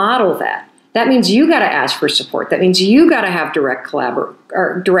got to model that. That means you got to ask for support. That means you got to have direct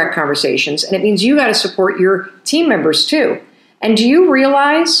conversations, and it means you got to support your team members too. And do you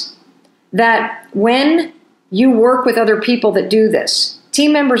realize that when you work with other people that do this,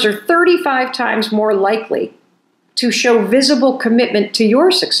 team members are 35 times more likely to show visible commitment to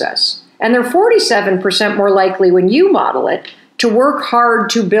your success, and they're 47% more likely when you model it to work hard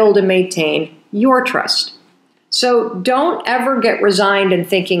to build and maintain your trust. So don't ever get resigned in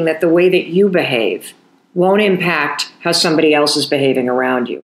thinking that the way that you behave won't impact how somebody else is behaving around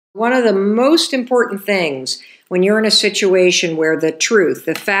you. One of the most important things when you're in a situation where the truth,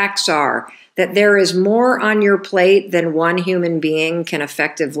 the facts are that there is more on your plate than one human being can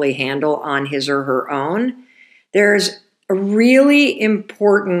effectively handle on his or her own, there's a really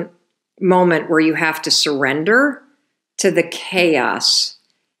important moment where you have to surrender to the chaos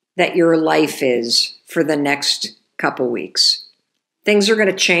that your life is for the next couple weeks. Things are going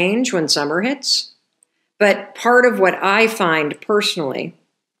to change when summer hits, but part of what I find personally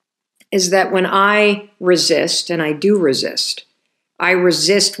is that when I resist, and I do resist, I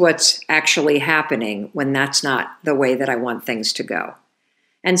resist what's actually happening when that's not the way that I want things to go.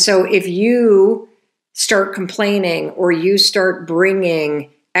 And so if you start complaining or you start bringing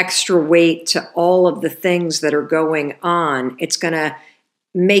extra weight to all of the things that are going on, it's going to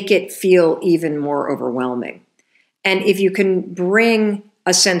make it feel even more overwhelming. And if you can bring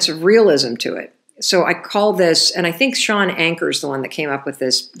a sense of realism to it. So I call this, and I think Sean Anker's the one that came up with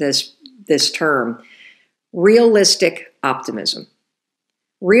this term, realistic optimism.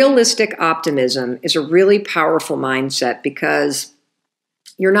 Realistic optimism is a really powerful mindset because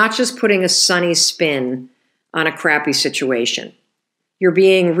you're not just putting a sunny spin on a crappy situation. You're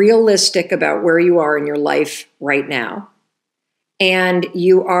being realistic about where you are in your life right now. And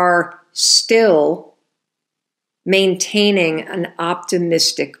you are still maintaining an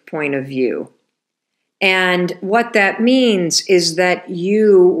optimistic point of view. And what that means is that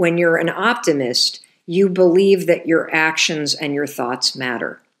you, when you're an optimist, You believe that your actions and your thoughts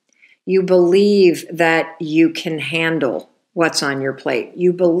matter. You believe that you can handle what's on your plate.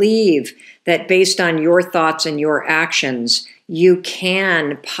 You believe that based on your thoughts and your actions, you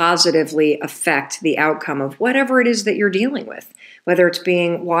can positively affect the outcome of whatever it is that you're dealing with, whether it's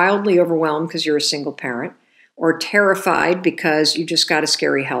being wildly overwhelmed because you're a single parent, or terrified because you just got a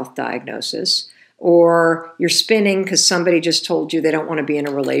scary health diagnosis, or you're spinning because somebody just told you they don't want to be in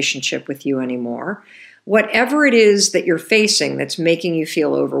a relationship with you anymore. Whatever it is that you're facing that's making you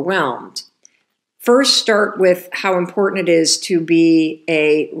feel overwhelmed, first start with how important it is to be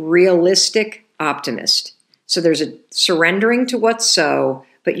a realistic optimist. So there's a surrendering to what's so,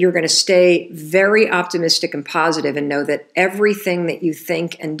 but you're going to stay very optimistic and positive and know that everything that you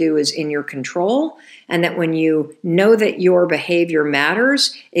think and do is in your control, and that when you know that your behavior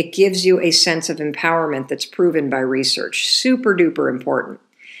matters, it gives you a sense of empowerment that's proven by research. Super duper important.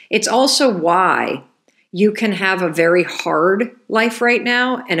 It's also why you can have a very hard life right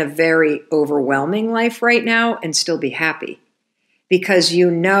now and a very overwhelming life right now and still be happy. Because you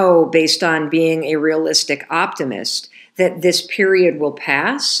know, based on being a realistic optimist, that this period will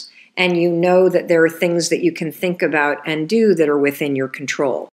pass, and you know that there are things that you can think about and do that are within your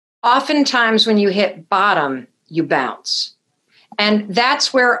control. Oftentimes when you hit bottom, you bounce. And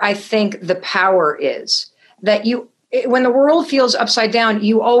that's where I think the power is, that when the world feels upside down,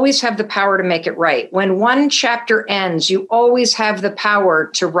 you always have the power to make it right. When one chapter ends, you always have the power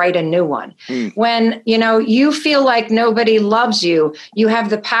to write a new one. When, you feel like nobody loves you, you have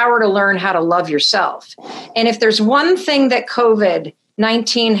the power to learn how to love yourself. And if there's one thing that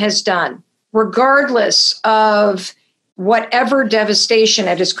COVID-19 has done, regardless of whatever devastation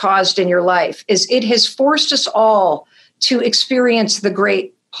it has caused in your life, is it has forced us all to experience the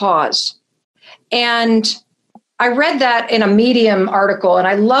great pause. And I read that in a Medium article, and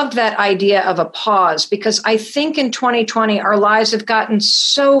I loved that idea of a pause, because I think in 2020, our lives have gotten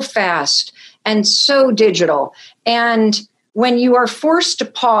so fast and so digital. And when you are forced to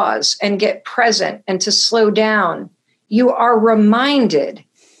pause and get present and to slow down, you are reminded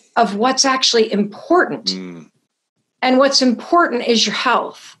of what's actually important. And what's important is your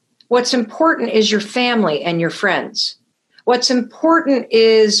health. What's important is your family and your friends. What's important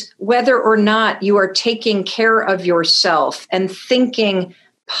is whether or not you are taking care of yourself and thinking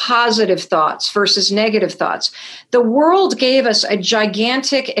positive thoughts versus negative thoughts. The world gave us a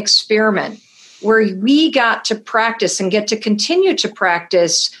gigantic experiment where we got to practice and get to continue to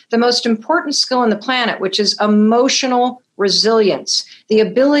practice the most important skill on the planet, which is emotional resilience, the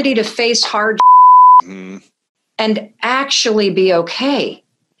ability to face hard and actually be okay,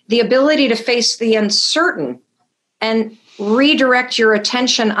 the ability to face the uncertain and redirect your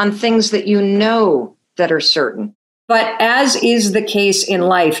attention on things that you know that are certain. But as is the case in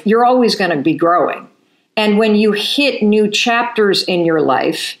life, you're always going to be growing. And when you hit new chapters in your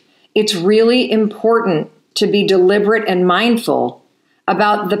life, it's really important to be deliberate and mindful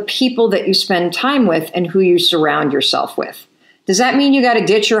about the people that you spend time with and who you surround yourself with. Does that mean you got to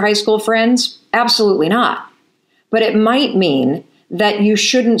ditch your high school friends? Absolutely not. But it might mean that you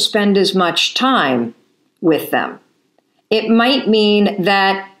shouldn't spend as much time with them. It might mean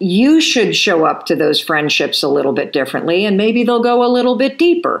that you should show up to those friendships a little bit differently, and maybe they'll go a little bit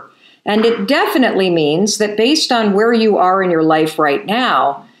deeper. And it definitely means that based on where you are in your life right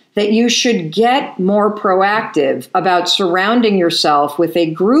now, that you should get more proactive about surrounding yourself with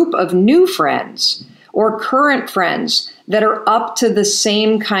a group of new friends or current friends that are up to the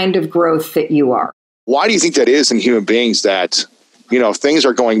same kind of growth that you are. Why do you think that is in human beings that, if things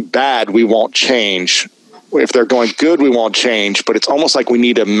are going bad, we won't change? If they're going good, we won't change, but it's almost like we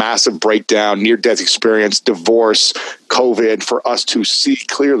need a massive breakdown, near-death experience, divorce, COVID, for us to see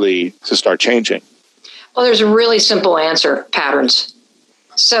clearly to start changing. Well, there's a really simple answer: patterns.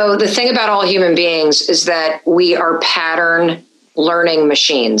 So the thing about all human beings is that we are pattern learning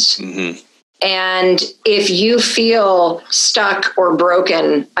machines. And if you feel stuck or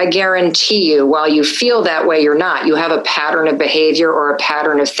broken, I guarantee you, while you feel that way, you're not. You have a pattern of behavior or a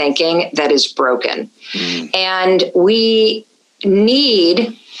pattern of thinking that is broken. And we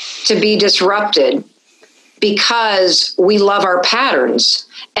need to be disrupted because we love our patterns.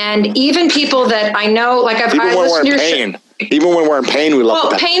 And even people that I know, like I've listened to your show. Even when we're in pain, we love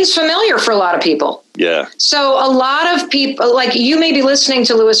Well, pain's familiar for a lot of people. Yeah. So a lot of people, like you may be listening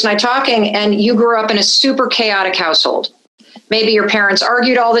to Lewis and I talking, and you grew up in a super chaotic household. Maybe your parents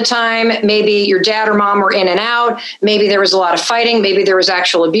argued all the time. Maybe your dad or mom were in and out. Maybe there was a lot of fighting. Maybe there was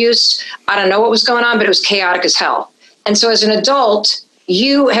actual abuse. I don't know what was going on, but it was chaotic as hell. And so as an adult,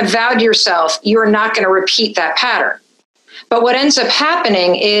 you have vowed to yourself, you are not going to repeat that pattern. But what ends up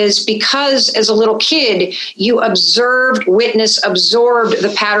happening is because as a little kid, you observed, witnessed, absorbed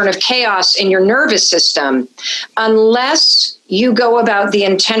the pattern of chaos in your nervous system, unless you go about the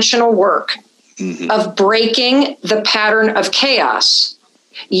intentional work of breaking the pattern of chaos,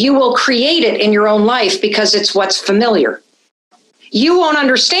 you will create it in your own life because it's what's familiar. You won't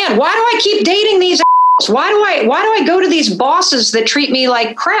understand. Why do I keep dating these assholes? Why do I go to these bosses that treat me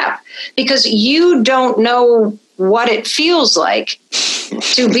like crap? Because you don't know what it feels like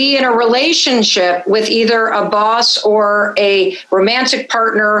to be in a relationship with either a boss or a romantic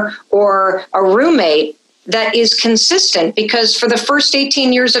partner or a roommate that is consistent, because for the first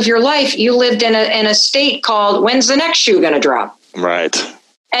 18 years of your life, you lived in a state called, when's the next shoe going to drop? Right.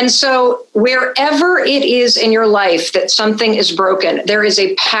 And so wherever it is in your life that something is broken, there is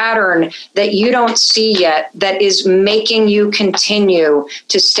a pattern that you don't see yet that is making you continue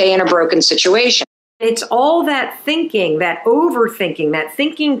to stay in a broken situation. It's all that thinking, that overthinking, that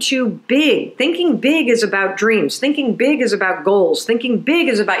thinking too big. Thinking big is about dreams. Thinking big is about goals. Thinking big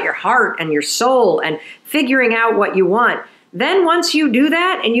is about your heart and your soul and figuring out what you want. Then once you do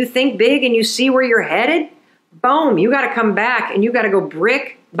that and you think big and you see where you're headed, boom, you got to come back and you got to go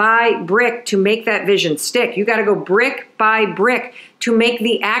brick by brick to make that vision stick. You got to go brick by brick to make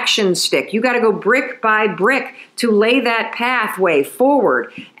the action stick. You got to go brick by brick to lay that pathway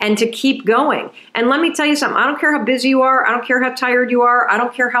forward and to keep going. And let me tell you something. I don't care how busy you are. I don't care how tired you are. I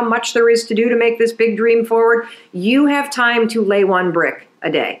don't care how much there is to do to make this big dream forward. You have time to lay one brick a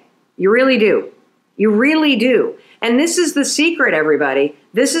day. You really do. You really do. And this is the secret, everybody.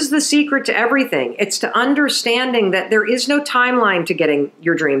 This is the secret to everything. It's to understanding that there is no timeline to getting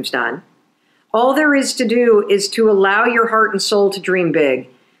your dreams done. All there is to do is to allow your heart and soul to dream big,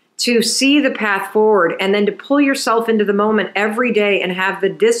 to see the path forward, and then to pull yourself into the moment every day and have the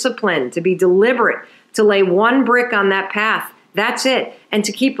discipline to be deliberate, to lay one brick on that path. That's it. And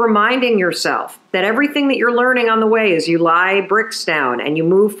to keep reminding yourself that everything that you're learning on the way as you lie bricks down and you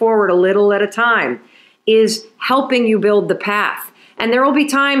move forward a little at a time is helping you build the path. And there will be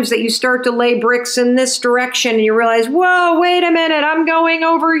times that you start to lay bricks in this direction and you realize, whoa, wait a minute, I'm going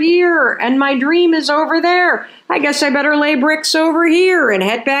over here and my dream is over there. I guess I better lay bricks over here and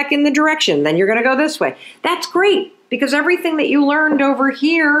head back in the direction. Then you're going to go this way. That's great, because everything that you learned over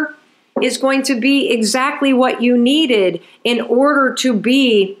here is going to be exactly what you needed in order to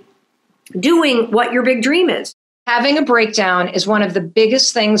be doing what your big dream is. Having a breakdown is one of the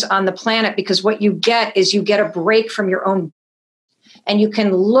biggest things on the planet, because what you get is you get a break from your own, and you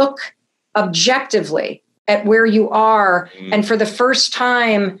can look objectively at where you are. And for the first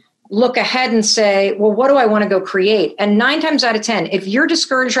time, look ahead and say, well, what do I want to go create? And 9 times out of 10, if you're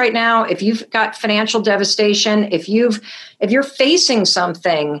discouraged right now, if you've got financial devastation, if you're facing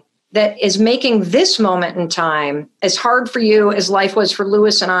something that is making this moment in time as hard for you as life was for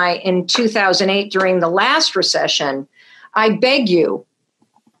Lewis and I in 2008 during the last recession, I beg you,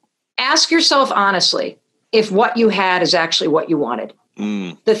 ask yourself honestly if what you had is actually what you wanted.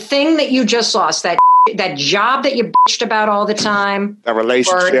 The thing that you just lost, that job that you bitched about all the time. That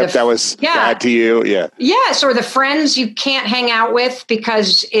relationship that was bad to you. Yeah. Yes. Or the friends you can't hang out with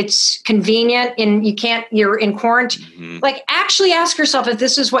because it's convenient and you're in quarantine. Like, actually ask yourself if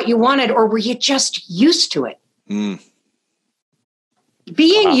this is what you wanted, or were you just used to it?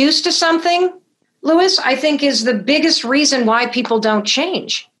 Being used to something, Lewis, I think is the biggest reason why people don't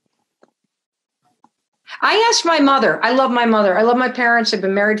change. I asked my mother. I love my mother. I love my parents. I've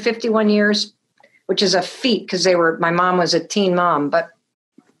been married 51 years. Which is a feat, because my mom was a teen mom. But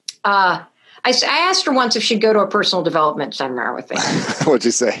I asked her once if she'd go to a personal development seminar with me. What'd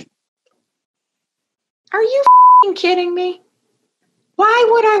you say? Are you kidding me? Why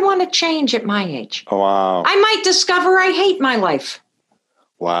would I want to change at my age? Oh, wow. I might discover I hate my life.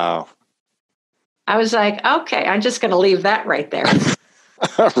 Wow. I was like, okay, I'm just going to leave that right there.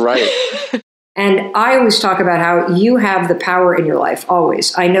 Right. And I always talk about how you have the power in your life,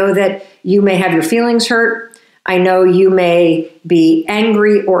 always. I know that you may have your feelings hurt. I know you may be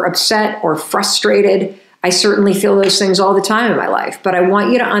angry or upset or frustrated. I certainly feel those things all the time in my life. But I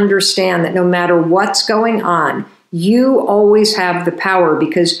want you to understand that no matter what's going on, you always have the power,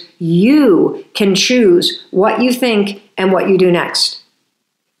 because you can choose what you think and what you do next.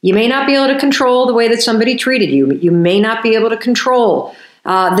 You may not be able to control the way that somebody treated you. You may not be able to control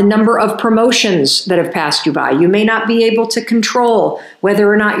the number of promotions that have passed you by. You may not be able to control whether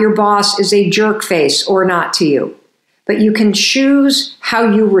or not your boss is a jerk face or not to you. But you can choose how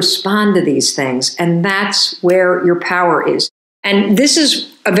you respond to these things, and that's where your power is. And this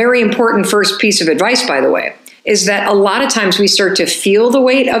is a very important first piece of advice, by the way. is that a lot of times we start to feel the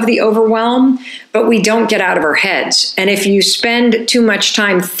weight of the overwhelm, but we don't get out of our heads. And if you spend too much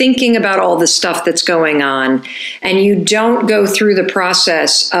time thinking about all the stuff that's going on and you don't go through the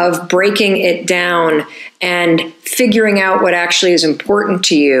process of breaking it down and figuring out what actually is important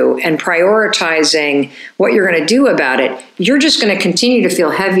to you and prioritizing what you're going to do about it, you're just going to continue to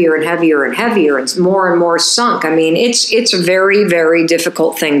feel heavier and heavier and heavier and more sunk. I mean, it's a very, very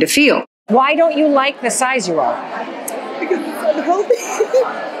difficult thing to feel. Why don't you like the size you are? Because it's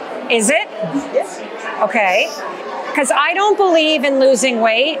unhealthy. Is it? Yes. Okay. Because I don't believe in losing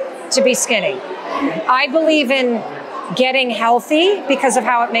weight to be skinny. I believe in getting healthy because of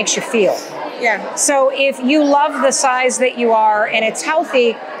how it makes you feel. Yeah. So if you love the size that you are and it's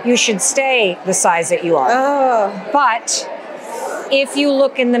healthy, you should stay the size that you are. Oh. But if you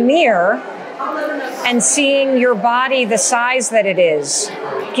look in the mirror and seeing your body the size that it is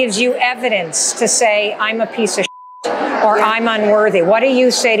gives you evidence to say, I'm a piece of shit, or I'm unworthy. What do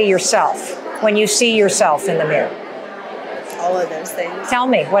you say to yourself when you see yourself in the mirror? All of those things. Tell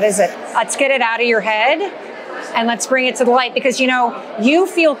me, what is it? Let's get it out of your head and let's bring it to the light, because you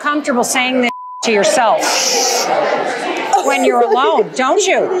feel comfortable saying this to yourself when you're alone, don't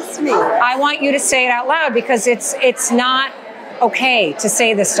you? It's me. I want you to say it out loud, because it's not okay to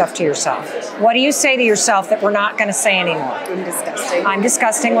say this stuff to yourself. What do you say to yourself that we're not going to say anymore? I'm disgusting. I'm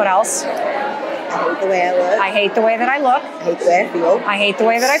disgusting. What else? I hate the way I look. I hate the way that I look. I hate the way I feel. I hate the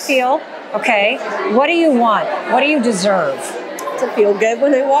way that I feel. Okay. What do you want? What do you deserve? To feel good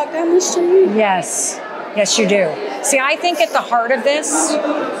when I walk down the street. Yes. Yes, you do. See, I think at the heart of this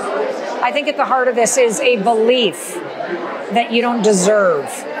is a belief that you don't deserve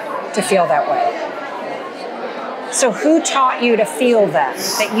to feel that way. So who taught you to feel that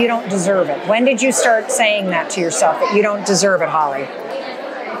you don't deserve it? When did you start saying that to yourself, that you don't deserve it, Holly?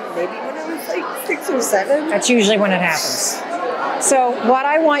 Maybe when I was like 6 or 7. That's usually when it happens. So what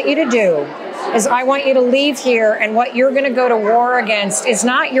I want you to do is I want you to leave here, and what you're going to go to war against is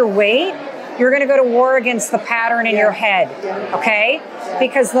not your weight. You're going to go to war against the pattern in your head, okay?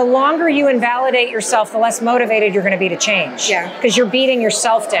 Because the longer you invalidate yourself, the less motivated you're going to be to change. Yeah. Because you're beating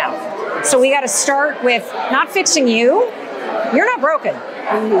yourself down. So we got to start with not fixing you. You're not broken.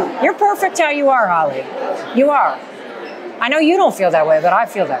 Mm-hmm. You're perfect how you are, Holly. You are. I know you don't feel that way, but I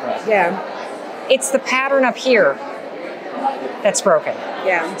feel that way. Yeah. It's the pattern up here that's broken.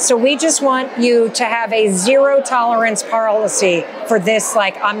 Yeah. So we just want you to have a zero tolerance policy for this,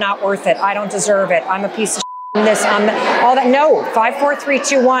 like, I'm not worth it, I don't deserve it, I'm a piece of shit, this, I'm all that. No, 5, 4, 3,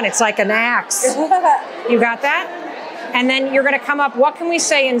 2, 1. It's like an axe. You got that? And then you're going to come up, what can we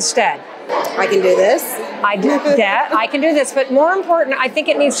say instead? I can do this. I do that. I can do this. But more important, I think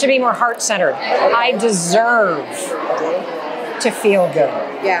it needs to be more heart-centered. I deserve to feel good.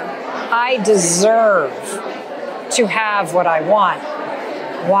 Yeah. I deserve to have what I want.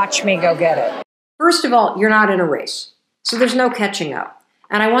 Watch me go get it. First of all, you're not in a race, so there's no catching up.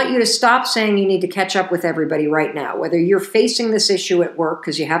 And I want you to stop saying you need to catch up with everybody right now, whether you're facing this issue at work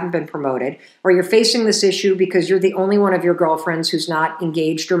because you haven't been promoted, or you're facing this issue because you're the only one of your girlfriends who's not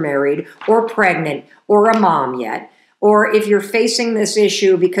engaged or married or pregnant or a mom yet, or if you're facing this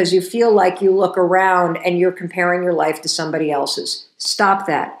issue because you feel like you look around and you're comparing your life to somebody else's. Stop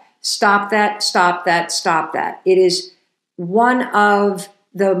that. Stop that. Stop that. Stop that. It is one of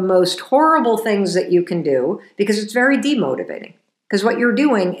the most horrible things that you can do, because it's very demotivating. Because what you're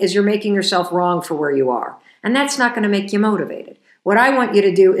doing is you're making yourself wrong for where you are. And that's not going to make you motivated. What I want you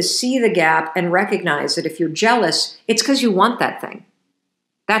to do is see the gap and recognize that if you're jealous, it's because you want that thing.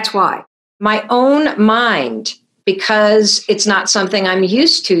 That's why. My own mind, because it's not something I'm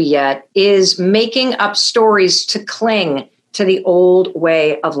used to yet, is making up stories to cling to the old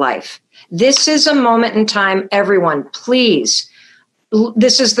way of life. This is a moment in time, everyone, please.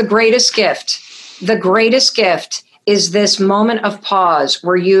 This is the greatest gift. The greatest gift is this moment of pause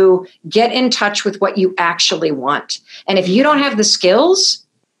where you get in touch with what you actually want. And if you don't have the skills,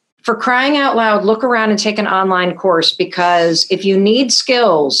 for crying out loud, look around and take an online course, because if you need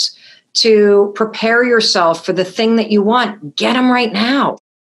skills to prepare yourself for the thing that you want, get them right now.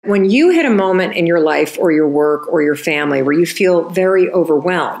 When you hit a moment in your life or your work or your family where you feel very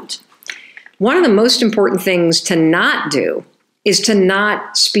overwhelmed, one of the most important things to not do is to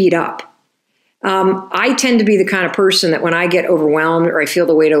not speed up. I tend to be the kind of person that when I get overwhelmed or I feel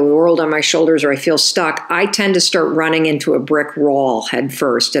the weight of the world on my shoulders or I feel stuck, I tend to start running into a brick wall head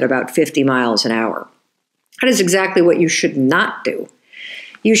first at about 50 miles an hour. That is exactly what you should not do.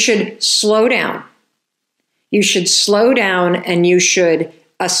 You should slow down. You should slow down and you should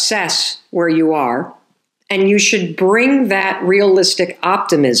assess where you are, and you should bring that realistic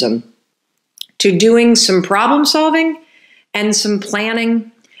optimism to doing some problem solving and some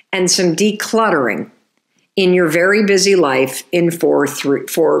planning and some decluttering in your very busy life in four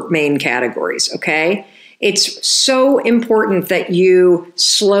main categories, okay? It's so important that you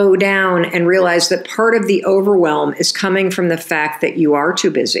slow down and realize that part of the overwhelm is coming from the fact that you are too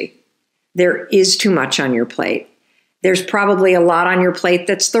busy. There is too much on your plate. There's probably a lot on your plate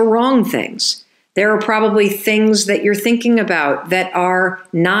that's the wrong things. There are probably things that you're thinking about that are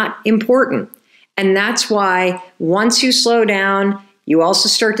not important. And that's why once you slow down, you also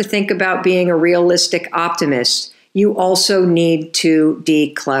start to think about being a realistic optimist. You also need to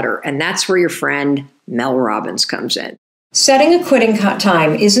declutter. And that's where your friend Mel Robbins comes in. Setting a quitting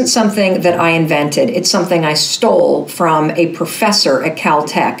time isn't something that I invented. It's something I stole from a professor at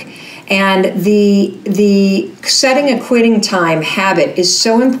Caltech. And the setting a quitting time habit is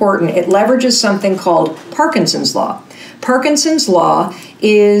so important. It leverages something called Parkinson's law. Parkinson's law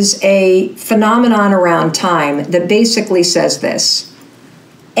is a phenomenon around time that basically says this: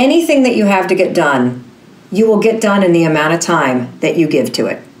 anything that you have to get done, you will get done in the amount of time that you give to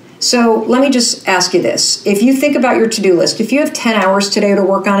it. So let me just ask you this. If you think about your to-do list, if you have 10 hours today to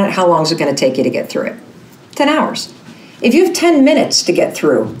work on it, how long is it going to take you to get through it? 10 hours. If you have 10 minutes to get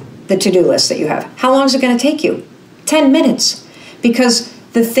through the to-do list that you have, how long is it going to take you? 10 minutes. Because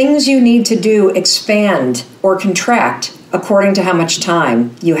the things you need to do expand or contract according to how much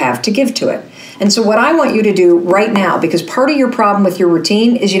time you have to give to it. And so what I want you to do right now, because part of your problem with your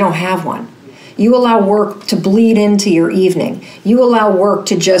routine is you don't have one. You allow work to bleed into your evening. You allow work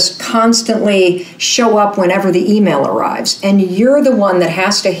to just constantly show up whenever the email arrives. And you're the one that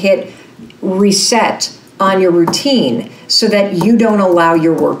has to hit reset on your routine so that you don't allow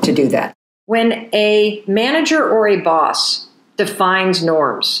your work to do that. When a manager or a boss defines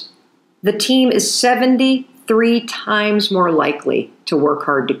norms, the team is 73 times more likely to work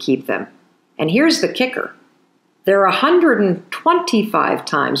hard to keep them. And here's the kicker. They're 125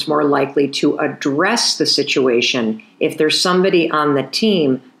 times more likely to address the situation if there's somebody on the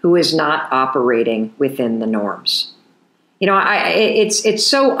team who is not operating within the norms. You know, it's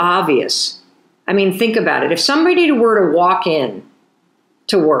so obvious. I mean, think about it. If somebody were to walk in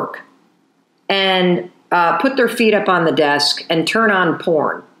to work and put their feet up on the desk and turn on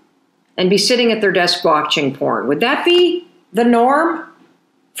porn and be sitting at their desk watching porn, would that be the norm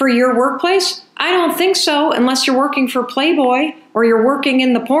for your workplace? I don't think so, unless you're working for Playboy or you're working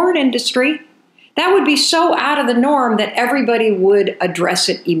in the porn industry. That would be so out of the norm that everybody would address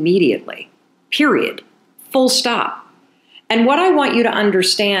it immediately, period, full stop. And what I want you to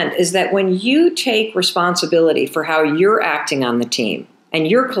understand is that when you take responsibility for how you're acting on the team, and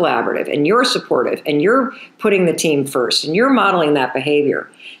you're collaborative, and you're supportive, and you're putting the team first, and you're modeling that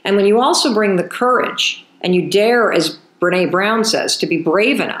behavior, and when you also bring the courage, and you dare, as Brene Brown says, to be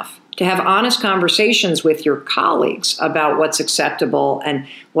brave enough to have honest conversations with your colleagues about what's acceptable and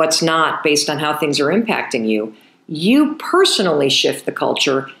what's not based on how things are impacting you, you personally shift the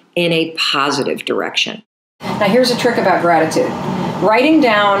culture in a positive direction. Now, here's a trick about gratitude. Writing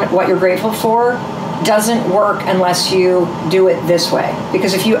down what you're grateful for doesn't work unless you do it this way.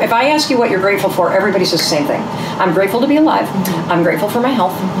 Because if I ask you what you're grateful for, everybody says the same thing. I'm grateful to be alive. Mm-hmm. I'm grateful for my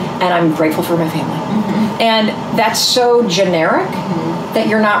health. Mm-hmm. And I'm grateful for my family. Mm-hmm. And that's so generic that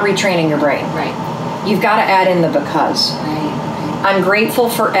you're not retraining your brain. Right. You've got to add in the because. Right. I'm grateful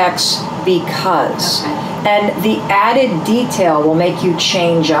for X because. Okay. And the added detail will make you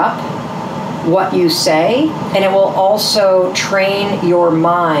change up what you say, and it will also train your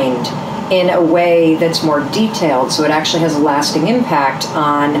mind in a way that's more detailed, so it actually has a lasting impact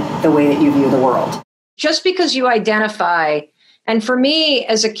on the way that you view the world. Just because you identify, and for me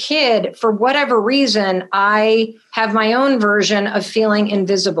as a kid, for whatever reason, I have my own version of feeling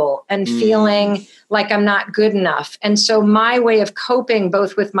invisible and feeling like I'm not good enough. And so my way of coping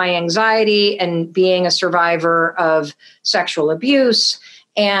both with my anxiety and being a survivor of sexual abuse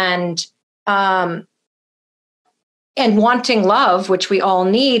and wanting love, which we all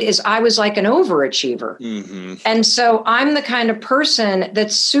need, is I was like an overachiever. Mm-hmm. And so I'm the kind of person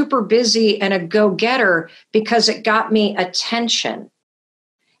that's super busy and a go-getter because it got me attention.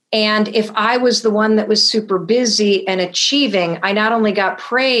 And if I was the one that was super busy and achieving, I not only got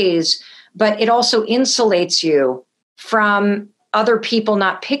praise, but it also insulates you from other people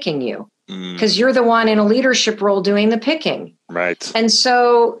not picking you because you're the one in a leadership role doing the picking. Right. And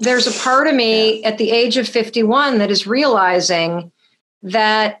so there's a part of me at the age of 51 that is realizing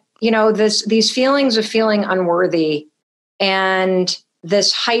that, you know, these feelings of feeling unworthy and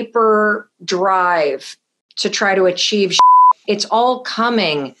this hyper drive to try to achieve, it's all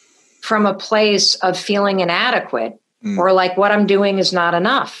coming from a place of feeling inadequate or like what I'm doing is not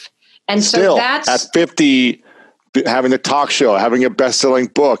enough. And Still, so that's at 50, having the talk show, having a best-selling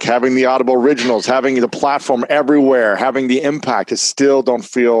book, having the Audible originals, having the platform everywhere, having the impact, it still don't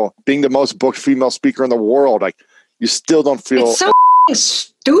feel, being the most booked female speaker in the world, like you still don't feel. it's so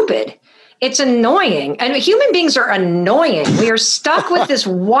stupid. It's annoying. And human beings are annoying. We are stuck with this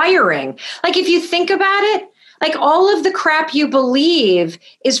wiring. Like if you think about it, like all of the crap you believe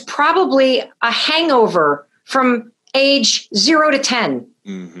is probably a hangover from age 0 to 10.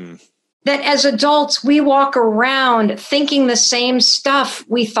 Mm-hmm. That as adults, we walk around thinking the same stuff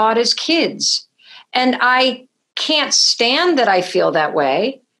we thought as kids. And I can't stand that I feel that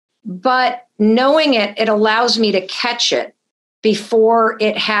way, but knowing it, it allows me to catch it before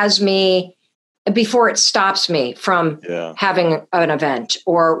it stops me from having an event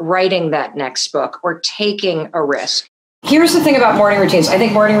or writing that next book or taking a risk. Here's the thing about morning routines. I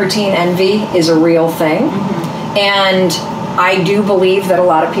think morning routine envy is a real thing. Mm-hmm. And I do believe that a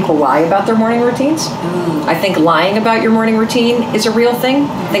lot of people lie about their morning routines. I think lying about your morning routine is a real thing.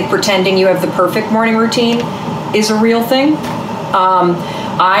 I think pretending you have the perfect morning routine is a real thing.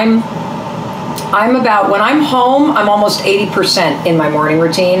 I'm about, when I'm home, I'm almost 80% in my morning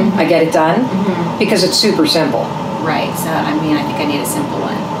routine. I get it done because it's super simple. Right. So, I mean, I think I need a simple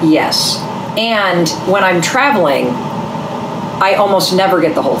one. Yes. And when I'm traveling, I almost never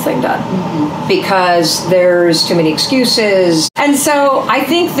get the whole thing done because there's too many excuses. And so I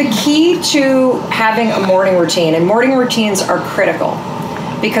think the key to having a morning routine, and morning routines are critical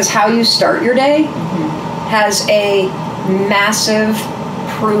because how you start your day has a massive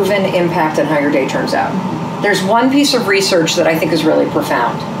proven impact on how your day turns out. There's one piece of research that I think is really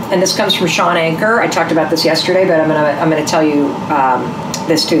profound. And this comes from Sean Anker. I talked about this yesterday, but I'm going to tell you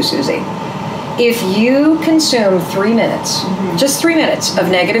this too, Susie. If you consume 3 minutes, just 3 minutes of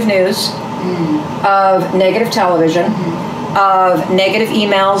negative news, of negative television, of negative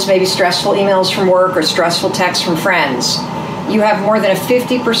emails, maybe stressful emails from work or stressful texts from friends, you have more than a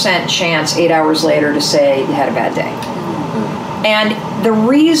 50% chance 8 hours later to say you had a bad day. And the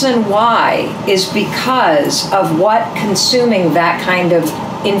reason why is because of what consuming that kind of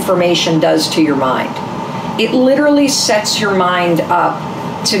information does to your mind. It literally sets your mind up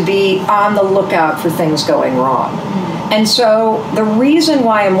to be on the lookout for things going wrong. And so the reason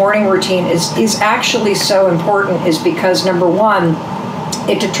why a morning routine is actually so important is because, number one,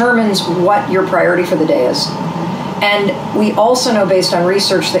 it determines what your priority for the day is. And we also know based on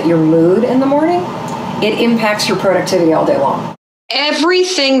research that your mood in the morning, it impacts your productivity all day long.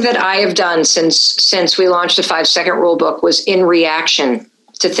 Everything that I have done since we launched the 5-Second Rule book was in reaction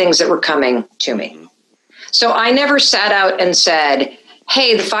to things that were coming to me. So I never sat out and said,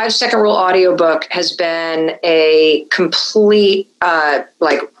 hey, the 5-Second Rule audiobook has been a complete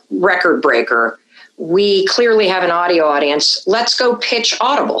record breaker. We clearly have an audio audience. Let's go pitch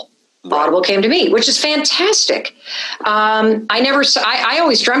Audible. Audible came to me, which is fantastic. I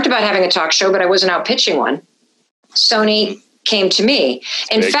always dreamt about having a talk show, but I wasn't out pitching one. Sony came to me.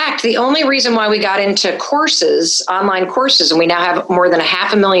 In fact, the only reason why we got into courses, online courses, and we now have more than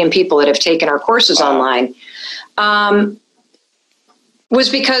 500,000 people that have taken our courses online, was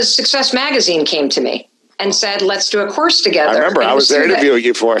because Success Magazine came to me and said, let's do a course together. I remember, I was there interviewing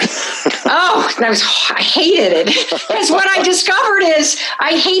you for it. I hated it. Because what I discovered is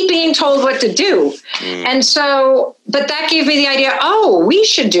I hate being told what to do. And so, but that gave me the idea, we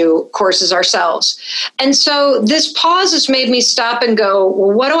should do courses ourselves. And so this pause has made me stop and go,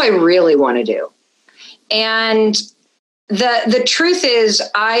 well, what do I really want to do? And the truth is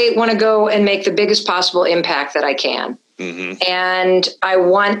I want to go and make the biggest possible impact that I can. And I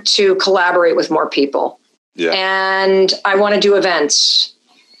want to collaborate with more people. And I want to do events.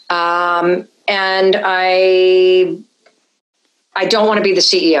 And I don't want to be the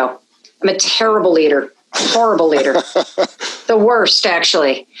CEO. I'm a terrible leader, horrible leader, the worst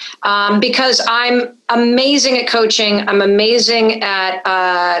actually, because I'm amazing at coaching. I'm amazing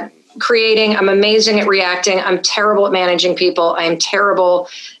at creating. I'm amazing at reacting. I'm terrible at managing people. I am terrible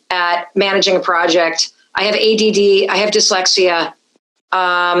at managing a project. I have ADD. I have dyslexia.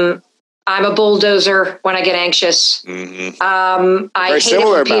 I'm a bulldozer when I get anxious. I hate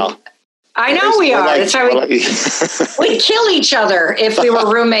similar, Mel. I know we are. That's how we'd kill each other if we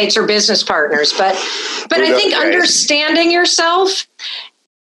were roommates or business partners. But I think understanding yourself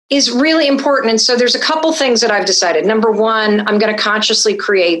is really important. And so there's a couple things that I've decided. Number one, I'm going to consciously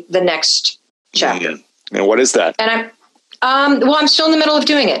create the next chapter. And what is that? And I'm still in the middle of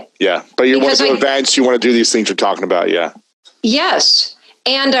doing it. Yeah, but you want to do events. You want to do these things you're talking about. Yeah. Yes,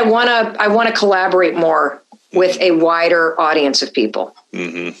 and I want to collaborate more with a wider audience of people.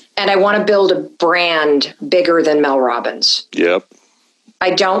 And I want to build a brand bigger than Mel Robbins. Yep. I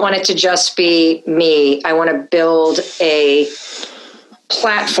don't want it to just be me. I want to build a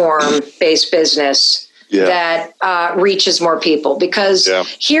platform-based business that reaches more people. Because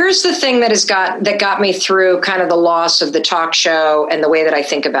here's the thing that got me through kind of the loss of the talk show and the way that I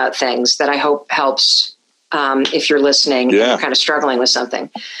think about things, that I hope helps if you're listening and you're kind of struggling with something.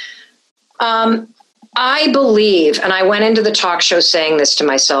 I believe, and I went into the talk show saying this to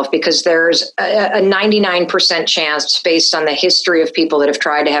myself, because there's a 99% chance, based on the history of people that have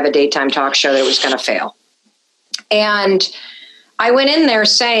tried to have a daytime talk show, that it was going to fail. And I went in there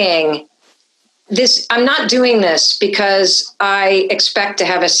saying, I'm not doing this because I expect to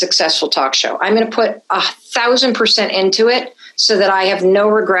have a successful talk show. I'm going to put 1,000% into it so that I have no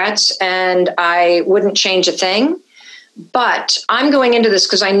regrets and I wouldn't change a thing. But I'm going into this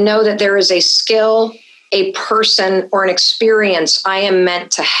because I know that there is a skill, a person, or an experience I am meant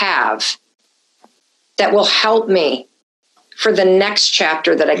to have that will help me for the next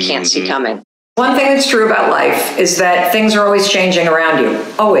chapter that I can't see coming. One thing that's true about life is that things are always changing around you,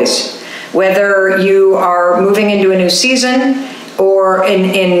 always. Whether you are moving into a new season or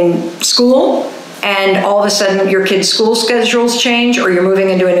in school, and all of a sudden your kids' school schedules change, or you're moving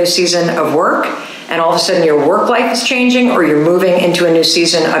into a new season of work, and all of a sudden your work life is changing, or you're moving into a new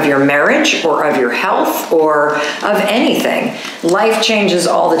season of your marriage or of your health or of anything. Life changes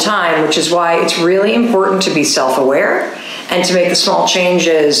all the time, which is why it's really important to be self-aware and to make the small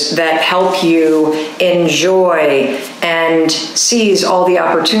changes that help you enjoy and seize all the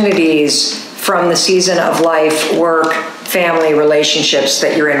opportunities from the season of life, work, family, relationships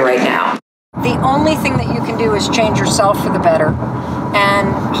that you're in right now. The only thing that you can do is change yourself for the better, and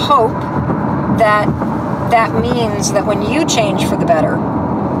hope that that means that when you change for the better,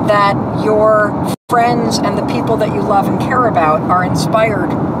 that your friends and the people that you love and care about are inspired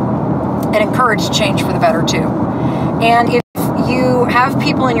and encouraged to change for the better too. And if you have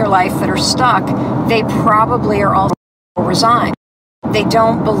people in your life that are stuck, they probably are also resigned. They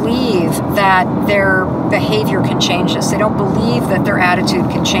don't believe that their behavior can change this. They don't believe that their attitude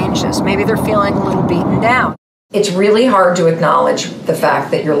can change this. Maybe they're feeling a little beaten down. It's really hard to acknowledge the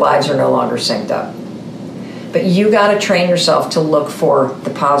fact that your lives are no longer synced up. But you got to train yourself to look for the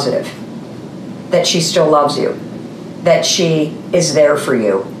positive. That she still loves you. That she is there for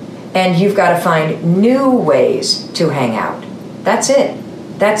you. And you've got to find new ways to hang out. That's it.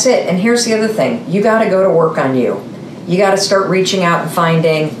 That's it. And here's the other thing. You got to go to work on you. You got to start reaching out and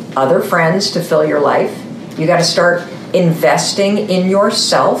finding other friends to fill your life. You got to start investing in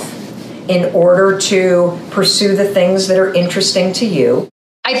yourself in order to pursue the things that are interesting to you.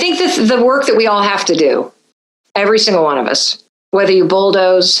 I think that the work that we all have to do, every single one of us, whether you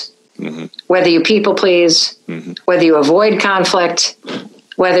bulldoze, whether you people please, whether you avoid conflict,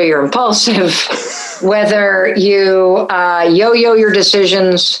 whether you're impulsive, whether you yo-yo your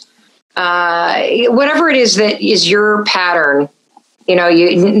decisions, whatever it is that is your pattern,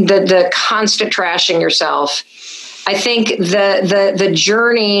 the constant trashing yourself. I think the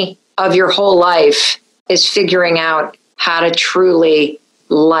journey of your whole life is figuring out how to truly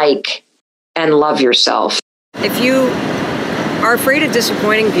like and love yourself. If you are afraid of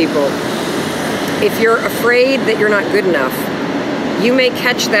disappointing people, if you're afraid that you're not good enough, you may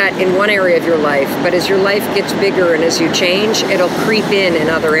catch that in one area of your life, but as your life gets bigger and as you change, it'll creep in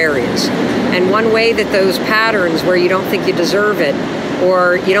other areas. And one way that those patterns where you don't think you deserve it,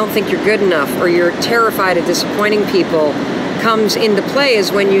 or you don't think you're good enough, or you're terrified of disappointing people comes into play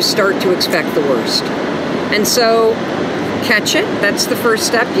is when you start to expect the worst. And so catch it. That's the first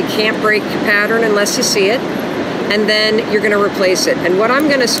step. You can't break your pattern unless you see it. And then you're going to replace it. And what I'm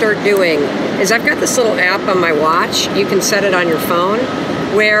going to start doing is I've got this little app on my watch. You can set it on your phone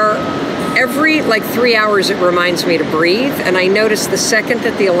where every 3 hours it reminds me to breathe. And I notice the second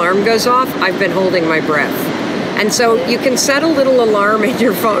that the alarm goes off, I've been holding my breath. And so you can set a little alarm in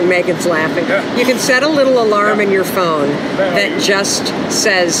your phone. Megan's laughing. You can set a little alarm in your phone that just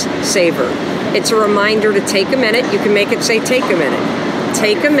says savor. It's a reminder to take a minute. You can make it say take a minute.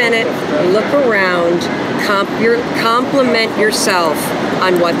 Take a minute, look around, compliment yourself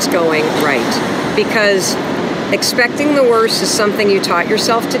on what's going right. Because expecting the worst is something you taught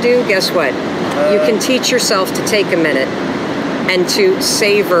yourself to do. Guess what? You can teach yourself to take a minute and to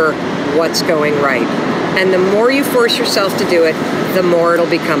savor what's going right. And the more you force yourself to do it, the more it'll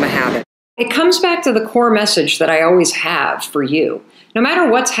become a habit. It comes back to the core message that I always have for you. No matter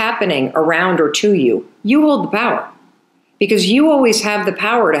what's happening around or to you, you hold the power. Because you always have the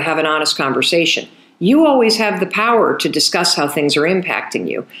power to have an honest conversation. You always have the power to discuss how things are impacting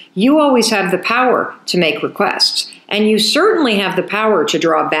you. You always have the power to make requests. And you certainly have the power to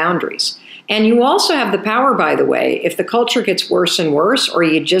draw boundaries. And you also have the power, by the way, if the culture gets worse and worse, or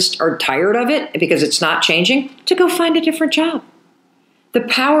you just are tired of it because it's not changing, to go find a different job. The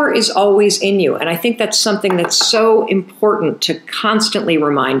power is always in you. And I think that's something that's so important to constantly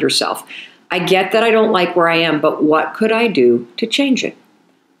remind yourself. I get that I don't like where I am, but what could I do to change it?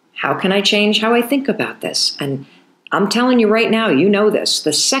 How can I change how I think about this? And I'm telling you right now, you know this.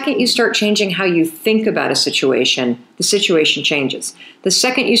 The second you start changing how you think about a situation, the situation changes. The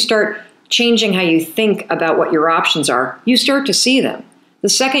second you start changing how you think about what your options are, you start to see them. The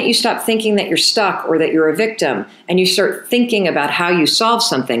second you stop thinking that you're stuck or that you're a victim and you start thinking about how you solve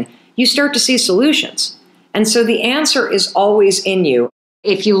something, you start to see solutions. And so the answer is always in you.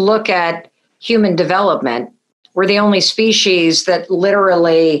 If you look at human development, we're the only species that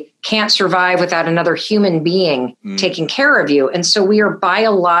literally can't survive without another human being taking care of you. And so we are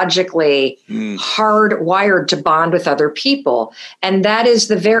biologically hardwired to bond with other people. And that is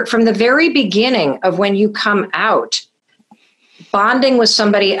from the very beginning of when you come out, bonding with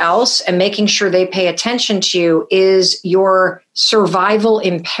somebody else and making sure they pay attention to you is your survival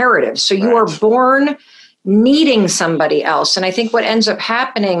imperative. So you are born needing somebody else. And I think what ends up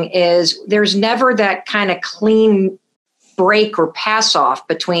happening is there's never that kind of clean break or pass off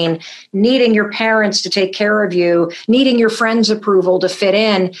between needing your parents to take care of you, needing your friends' approval to fit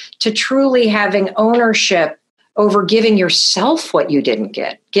in, to truly having ownership over giving yourself what you didn't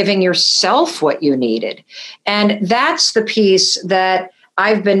get, giving yourself what you needed. And that's the piece that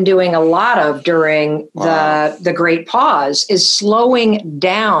I've been doing a lot of during the great pause, is slowing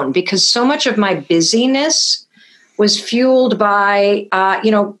down, because so much of my busyness was fueled by,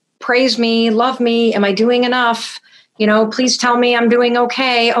 praise me, love me. Am I doing enough? Please tell me I'm doing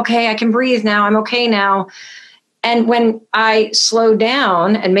okay. Okay, I can breathe now. I'm okay now. And when I slow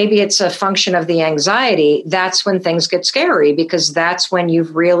down, and maybe it's a function of the anxiety, that's when things get scary, because that's when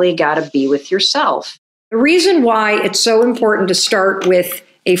you've really got to be with yourself. The reason why it's so important to start with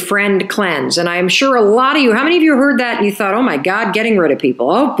a friend cleanse, and I'm sure a lot of you, how many of you heard that and you thought, oh my God, getting rid of people.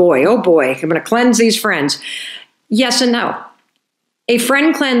 Oh boy, I'm going to cleanse these friends. Yes and no. A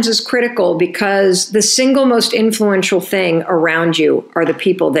friend cleanse is critical because the single most influential thing around you are the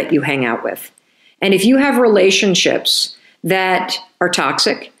people that you hang out with. And if you have relationships that are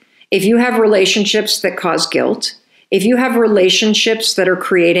toxic, if you have relationships that cause guilt, if you have relationships that are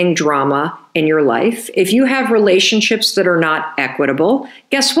creating drama in your life, if you have relationships that are not equitable,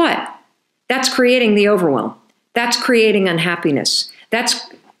 guess what? That's creating the overwhelm. That's creating unhappiness. That's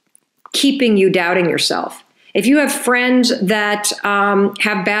keeping you doubting yourself. If you have friends that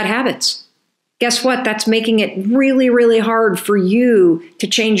have bad habits, guess what? That's making it really, really hard for you to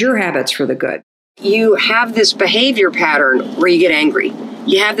change your habits for the good. You have this behavior pattern where you get angry.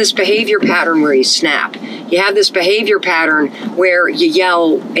 You have this behavior pattern where you snap. You have this behavior pattern where you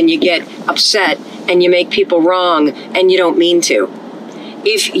yell and you get upset and you make people wrong and you don't mean to.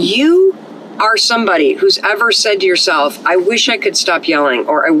 If you are somebody who's ever said to yourself, I wish I could stop yelling,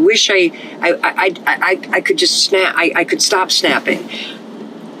 or I wish I could just snap, I could stop snapping.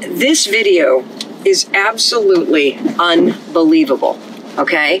 This video is absolutely unbelievable.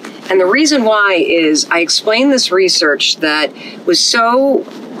 Okay? And the reason why is I explained this research that was so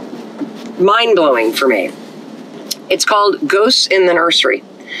mind-blowing for me. It's called Ghosts in the Nursery.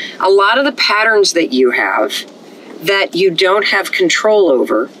 A lot of the patterns that you have that you don't have control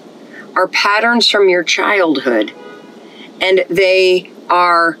over are patterns from your childhood. And they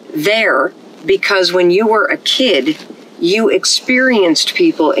are there because when you were a kid, you experienced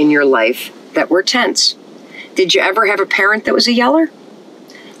people in your life that were tense. Did you ever have a parent that was a yeller?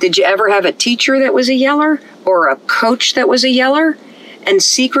 Did you ever have a teacher that was a yeller, or a coach that was a yeller? And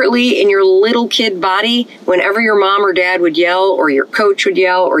secretly in your little kid body, whenever your mom or dad would yell, or your coach would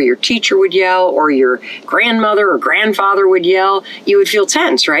yell, or your teacher would yell, or your grandmother or grandfather would yell, you would feel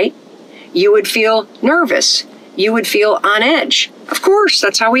tense, right? You would feel nervous. You would feel on edge. Of course,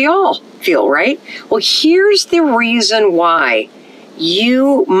 that's how we all feel, right? Well, here's the reason why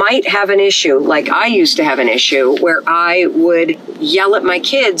you might have an issue, like I used to have an issue, where I would yell at my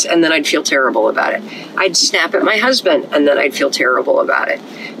kids and then I'd feel terrible about it. I'd snap at my husband and then I'd feel terrible about it.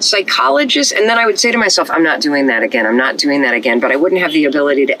 Psychologists, and then I would say to myself, I'm not doing that again, I'm not doing that again, but I wouldn't have the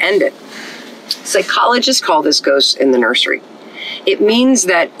ability to end it. Psychologists call this ghosts in the nursery. It means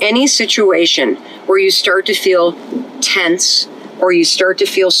that any situation where you start to feel tense or you start to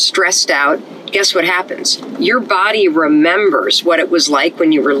feel stressed out, guess what happens? Your body remembers what it was like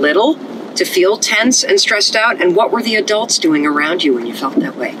when you were little to feel tense and stressed out. And what were the adults doing around you when you felt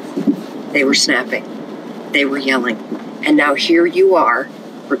that way? They were snapping. They were yelling. And now here you are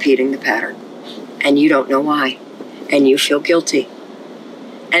repeating the pattern. And you don't know why. And you feel guilty.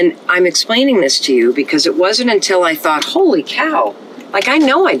 And I'm explaining this to you because it wasn't until I thought, holy cow, like I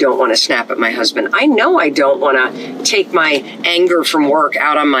know I don't want to snap at my husband. I know I don't want to take my anger from work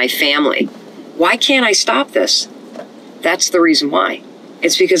out on my family. Why can't I stop this? That's the reason why.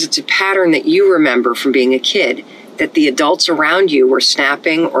 It's because it's a pattern that you remember from being a kid, that the adults around you were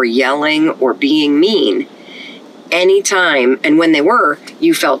snapping or yelling or being mean anytime. And when they were,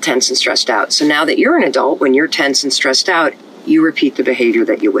 you felt tense and stressed out. So now that you're an adult, when you're tense and stressed out, you repeat the behavior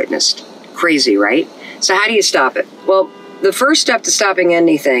that you witnessed. Crazy, right? So how do you stop it? Well, the first step to stopping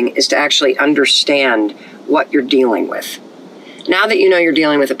anything is to actually understand what you're dealing with. Now that you know you're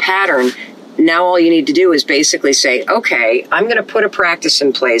dealing with a pattern, now all you need to do is basically say, okay, I'm going to put a practice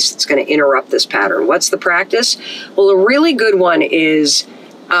in place that's going to interrupt this pattern. What's the practice? Well, a really good one is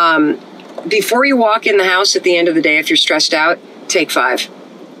before you walk in the house at the end of the day, if you're stressed out, take 5.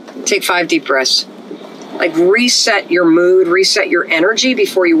 Take 5 deep breaths. Like reset your mood, reset your energy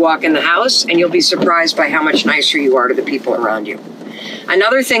before you walk in the house, and you'll be surprised by how much nicer you are to the people around you.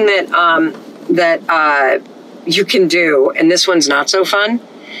 Another thing that you can do, and this one's not so fun,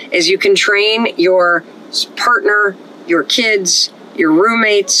 is you can train your partner, your kids, your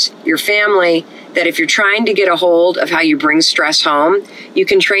roommates, your family, that if you're trying to get a hold of how you bring stress home, you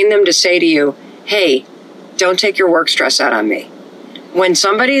can train them to say to you, hey, don't take your work stress out on me. When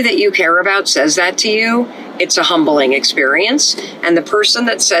somebody that you care about says that to you, it's a humbling experience. And the person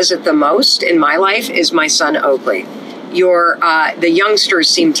that says it the most in my life is my son, Oakley. The youngsters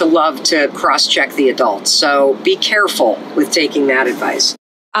seem to love to cross-check the adults. So be careful with taking that advice.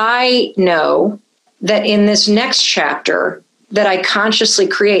 I know that in this next chapter that I consciously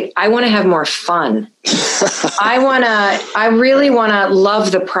create, I want to have more fun. I really want to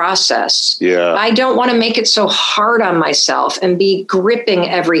love the process. Yeah. I don't want to make it so hard on myself and be gripping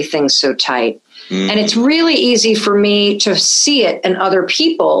everything so tight. And it's really easy for me to see it in other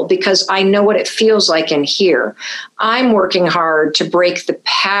people because I know what it feels like in here. I'm working hard to break the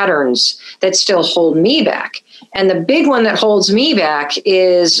patterns that still hold me back. And the big one that holds me back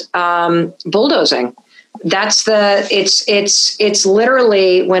is bulldozing. It's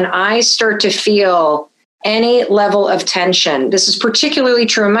literally when I start to feel any level of tension. This is particularly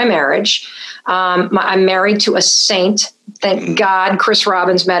true in my marriage. I'm married to a saint. Thank God Chris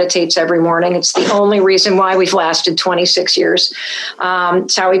Robbins meditates every morning. It's the only reason why we've lasted 26 years.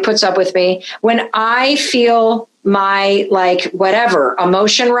 It's how he puts up with me. When I feel my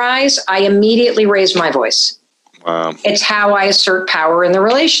emotion rise, I immediately raise my voice. Wow. It's how I assert power in the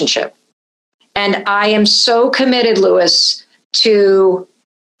relationship. And I am so committed, Lewis, to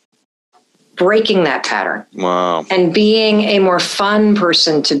breaking that pattern. Wow. And being a more fun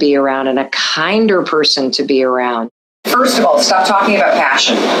person to be around and a kinder person to be around. First of all, stop talking about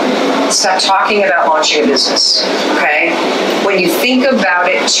passion. Stop talking about launching a business, okay? When you think about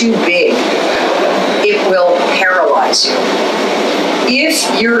it too big, it will paralyze you.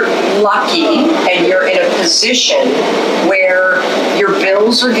 If you're lucky and you're in a position where your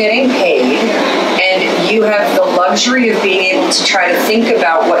bills are getting paid and you have the luxury of being able to try to think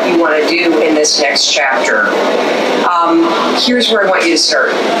about what you want to do in this next chapter, here's where I want you to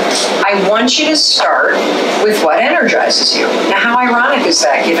start. I want you to start with what energizes you. Now, how ironic is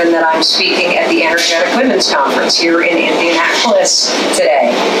that, given that I'm speaking at the Energetic Women's Conference here in Indianapolis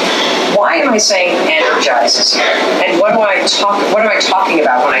today? Why am I saying energizes you? And what am I talking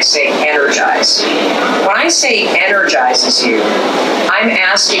about when I say energize? When I say energizes you, I'm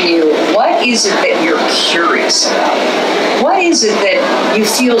asking you, what is it that you're curious about? What is it that you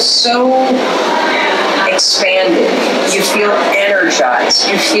feel so expanded? You feel energized.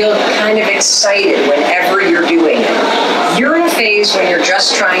 You feel kind of excited whenever you're doing it. You're in a phase when you're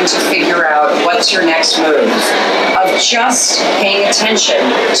just trying to figure out what's your next move, of just paying attention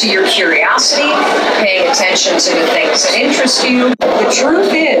to your curiosity, paying attention to the things that interest you. The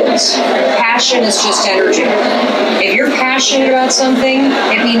truth is, passion is just energy. If you're passionate about something,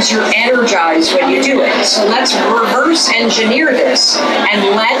 it means you're energized when you do it. So let's reverse engineer this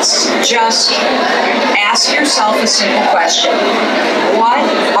and let's just ask yourself a simple question. What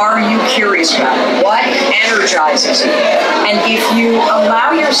are you curious about? What energizes you? And if you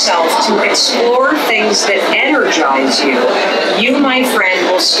allow yourself to explore things that energize you, you, my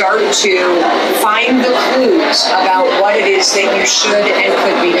friend, will start to find the clues about what it is that you should and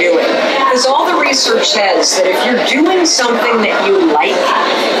could be doing. Because all the research says that if you're doing something that you like,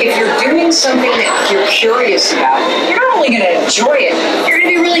 if you're doing something that you're curious about, you're not only going to enjoy it, you're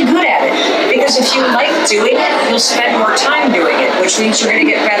going to be really good at it. Because if you like doing it, you'll spend more time doing it, which means you're going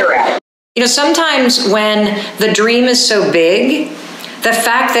to get better at it. You know, sometimes when the dream is so big, the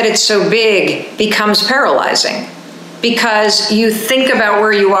fact that it's so big becomes paralyzing. Because you think about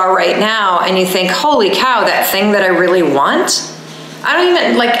where you are right now and you think, holy cow, that thing that I really want? I don't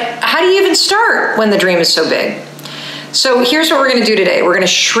even, like, how do you even start when the dream is so big? So here's what we're gonna do today. We're gonna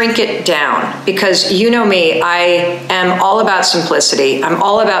shrink it down because you know me, I am all about simplicity. I'm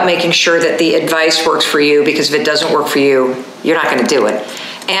all about making sure that the advice works for you, because if it doesn't work for you, you're not gonna do it.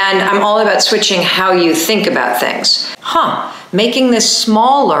 And I'm all about switching how you think about things. Making this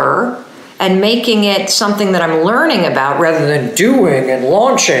smaller and making it something that I'm learning about rather than doing and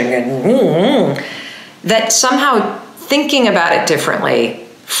launching and that somehow thinking about it differently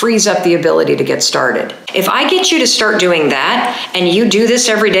frees up the ability to get started. If I get you to start doing that and you do this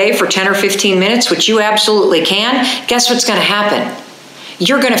every day for 10 or 15 minutes, which you absolutely can, guess what's gonna happen?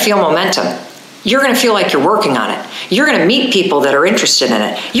 You're gonna feel momentum. You're gonna feel like you're working on it. You're gonna meet people that are interested in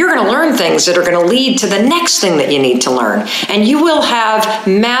it. You're gonna learn things that are gonna lead to the next thing that you need to learn. And you will have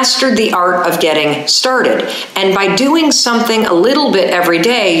mastered the art of getting started. And by doing something a little bit every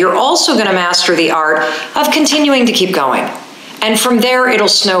day, you're also gonna master the art of continuing to keep going. And from there, it'll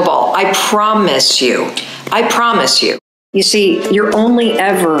snowball. I promise you. I promise you. You see, you're only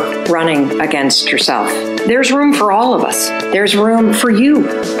ever running against yourself. There's room for all of us. There's room for you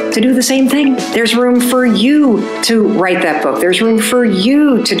to do the same thing. There's room for you to write that book. There's room for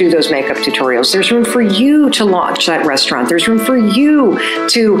you to do those makeup tutorials. There's room for you to launch that restaurant. There's room for you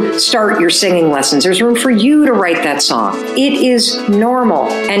to start your singing lessons. There's room for you to write that song. It is normal,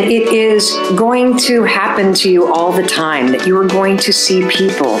 and it is going to happen to you all the time that you are going to see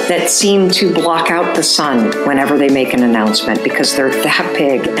people that seem to block out the sun whenever they make an announcement because they're that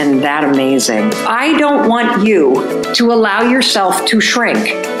big and that amazing. I don't want you to allow yourself to shrink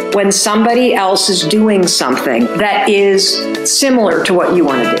when somebody else is doing something that is similar to what you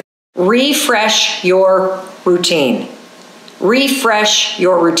want to do. Refresh your routine. Refresh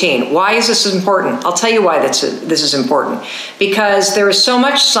your routine. Why is this important? I'll tell you why this is important. Because there is so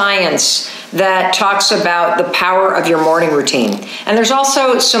much science that talks about the power of your morning routine. And there's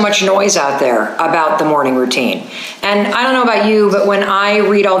also so much noise out there about the morning routine. And I don't know about you, but when I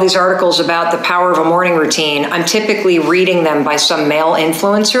read all these articles about the power of a morning routine, I'm typically reading them by some male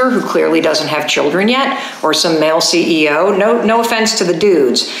influencer who clearly doesn't have children yet, or some male CEO. No offense to the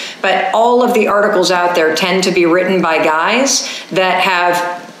dudes, but all of the articles out there tend to be written by guys that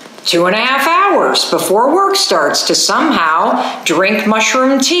have 2.5 hours before work starts to somehow drink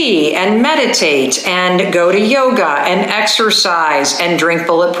mushroom tea and meditate and go to yoga and exercise and drink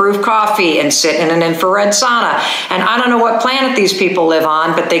bulletproof coffee and sit in an infrared sauna. And I don't know what planet these people live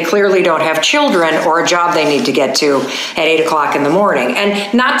on, but they clearly don't have children or a job they need to get to at 8 o'clock in the morning.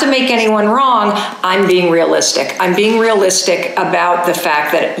 And not to make anyone wrong, I'm being realistic. I'm being realistic about the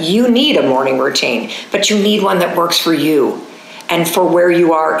fact that you need a morning routine, but you need one that works for you and for where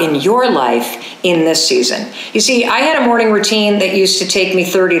you are in your life in this season. You see, I had a morning routine that used to take me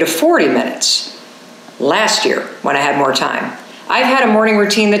 30 to 40 minutes last year when I had more time. I've had a morning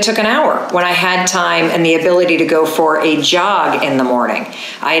routine that took an hour when I had time and the ability to go for a jog in the morning.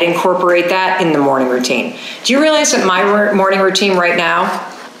 I'd incorporate that in the morning routine. Do you realize that my morning routine right now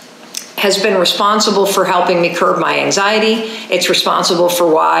has been responsible for helping me curb my anxiety? It's responsible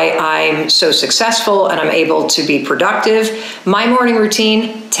for why I'm so successful and I'm able to be productive. My morning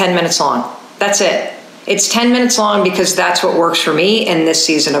routine, 10 minutes long. That's it. It's 10 minutes long because that's what works for me in this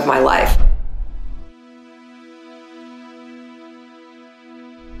season of my life.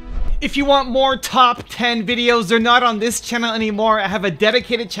 If you want more top 10 videos, they're not on this channel anymore. I have a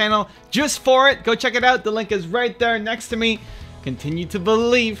dedicated channel just for it. Go check it out. The link is right there next to me. Continue to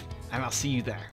believe, and I'll see you there.